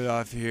to cut it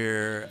off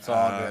here. It's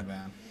all good,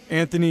 man.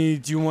 Anthony,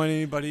 do you want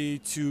anybody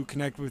to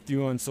connect with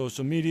you on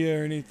social media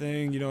or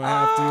anything? You don't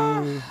have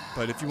to.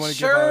 But if you want to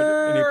give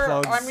out any sure.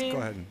 plugs, I mean- go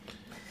ahead.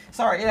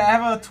 Sorry, yeah, I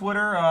have a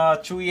Twitter,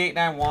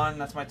 Chewy891.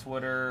 That's my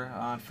Twitter.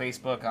 On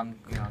Facebook, I'm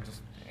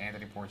just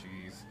Anthony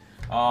Portuguese.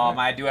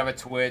 I do have a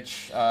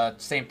Twitch.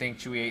 Same thing,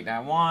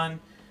 Chewy891.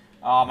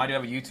 I do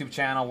have a YouTube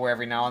channel where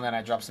every now and then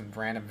I drop some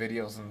random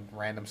videos and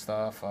random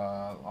stuff.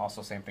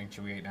 Also, same thing,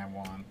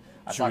 Chewy891.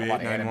 I talk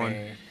about Chewy891.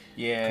 anime.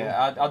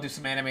 Yeah, I'll do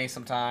some anime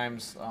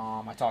sometimes.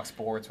 I talk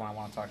sports when I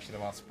want to talk shit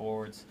about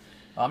sports.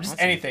 Just Awesome.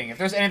 anything. If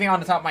there's anything on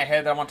the top of my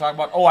head that I want to talk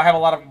about. Oh, I have a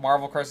lot of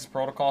Marvel Crisis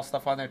Protocol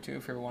stuff on there too.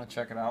 If you ever want to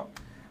check it out.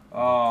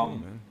 Cool,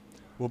 man.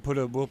 We'll put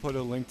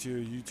a link to your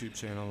YouTube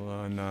channel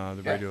on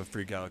the Yeah. Radio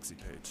Free Galaxy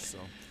page. So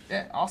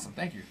Yeah, awesome.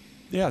 Thank you.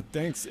 yeah,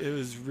 thanks. It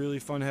was really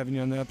fun having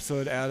you on the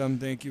episode, Adam.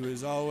 Thank you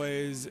as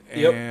always.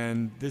 Yep.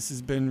 And this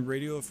has been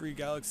Radio Free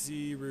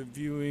Galaxy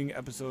reviewing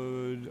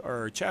episode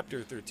or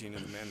chapter 13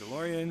 of The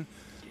Mandalorian.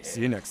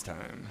 See you next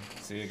time.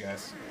 See you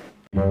guys.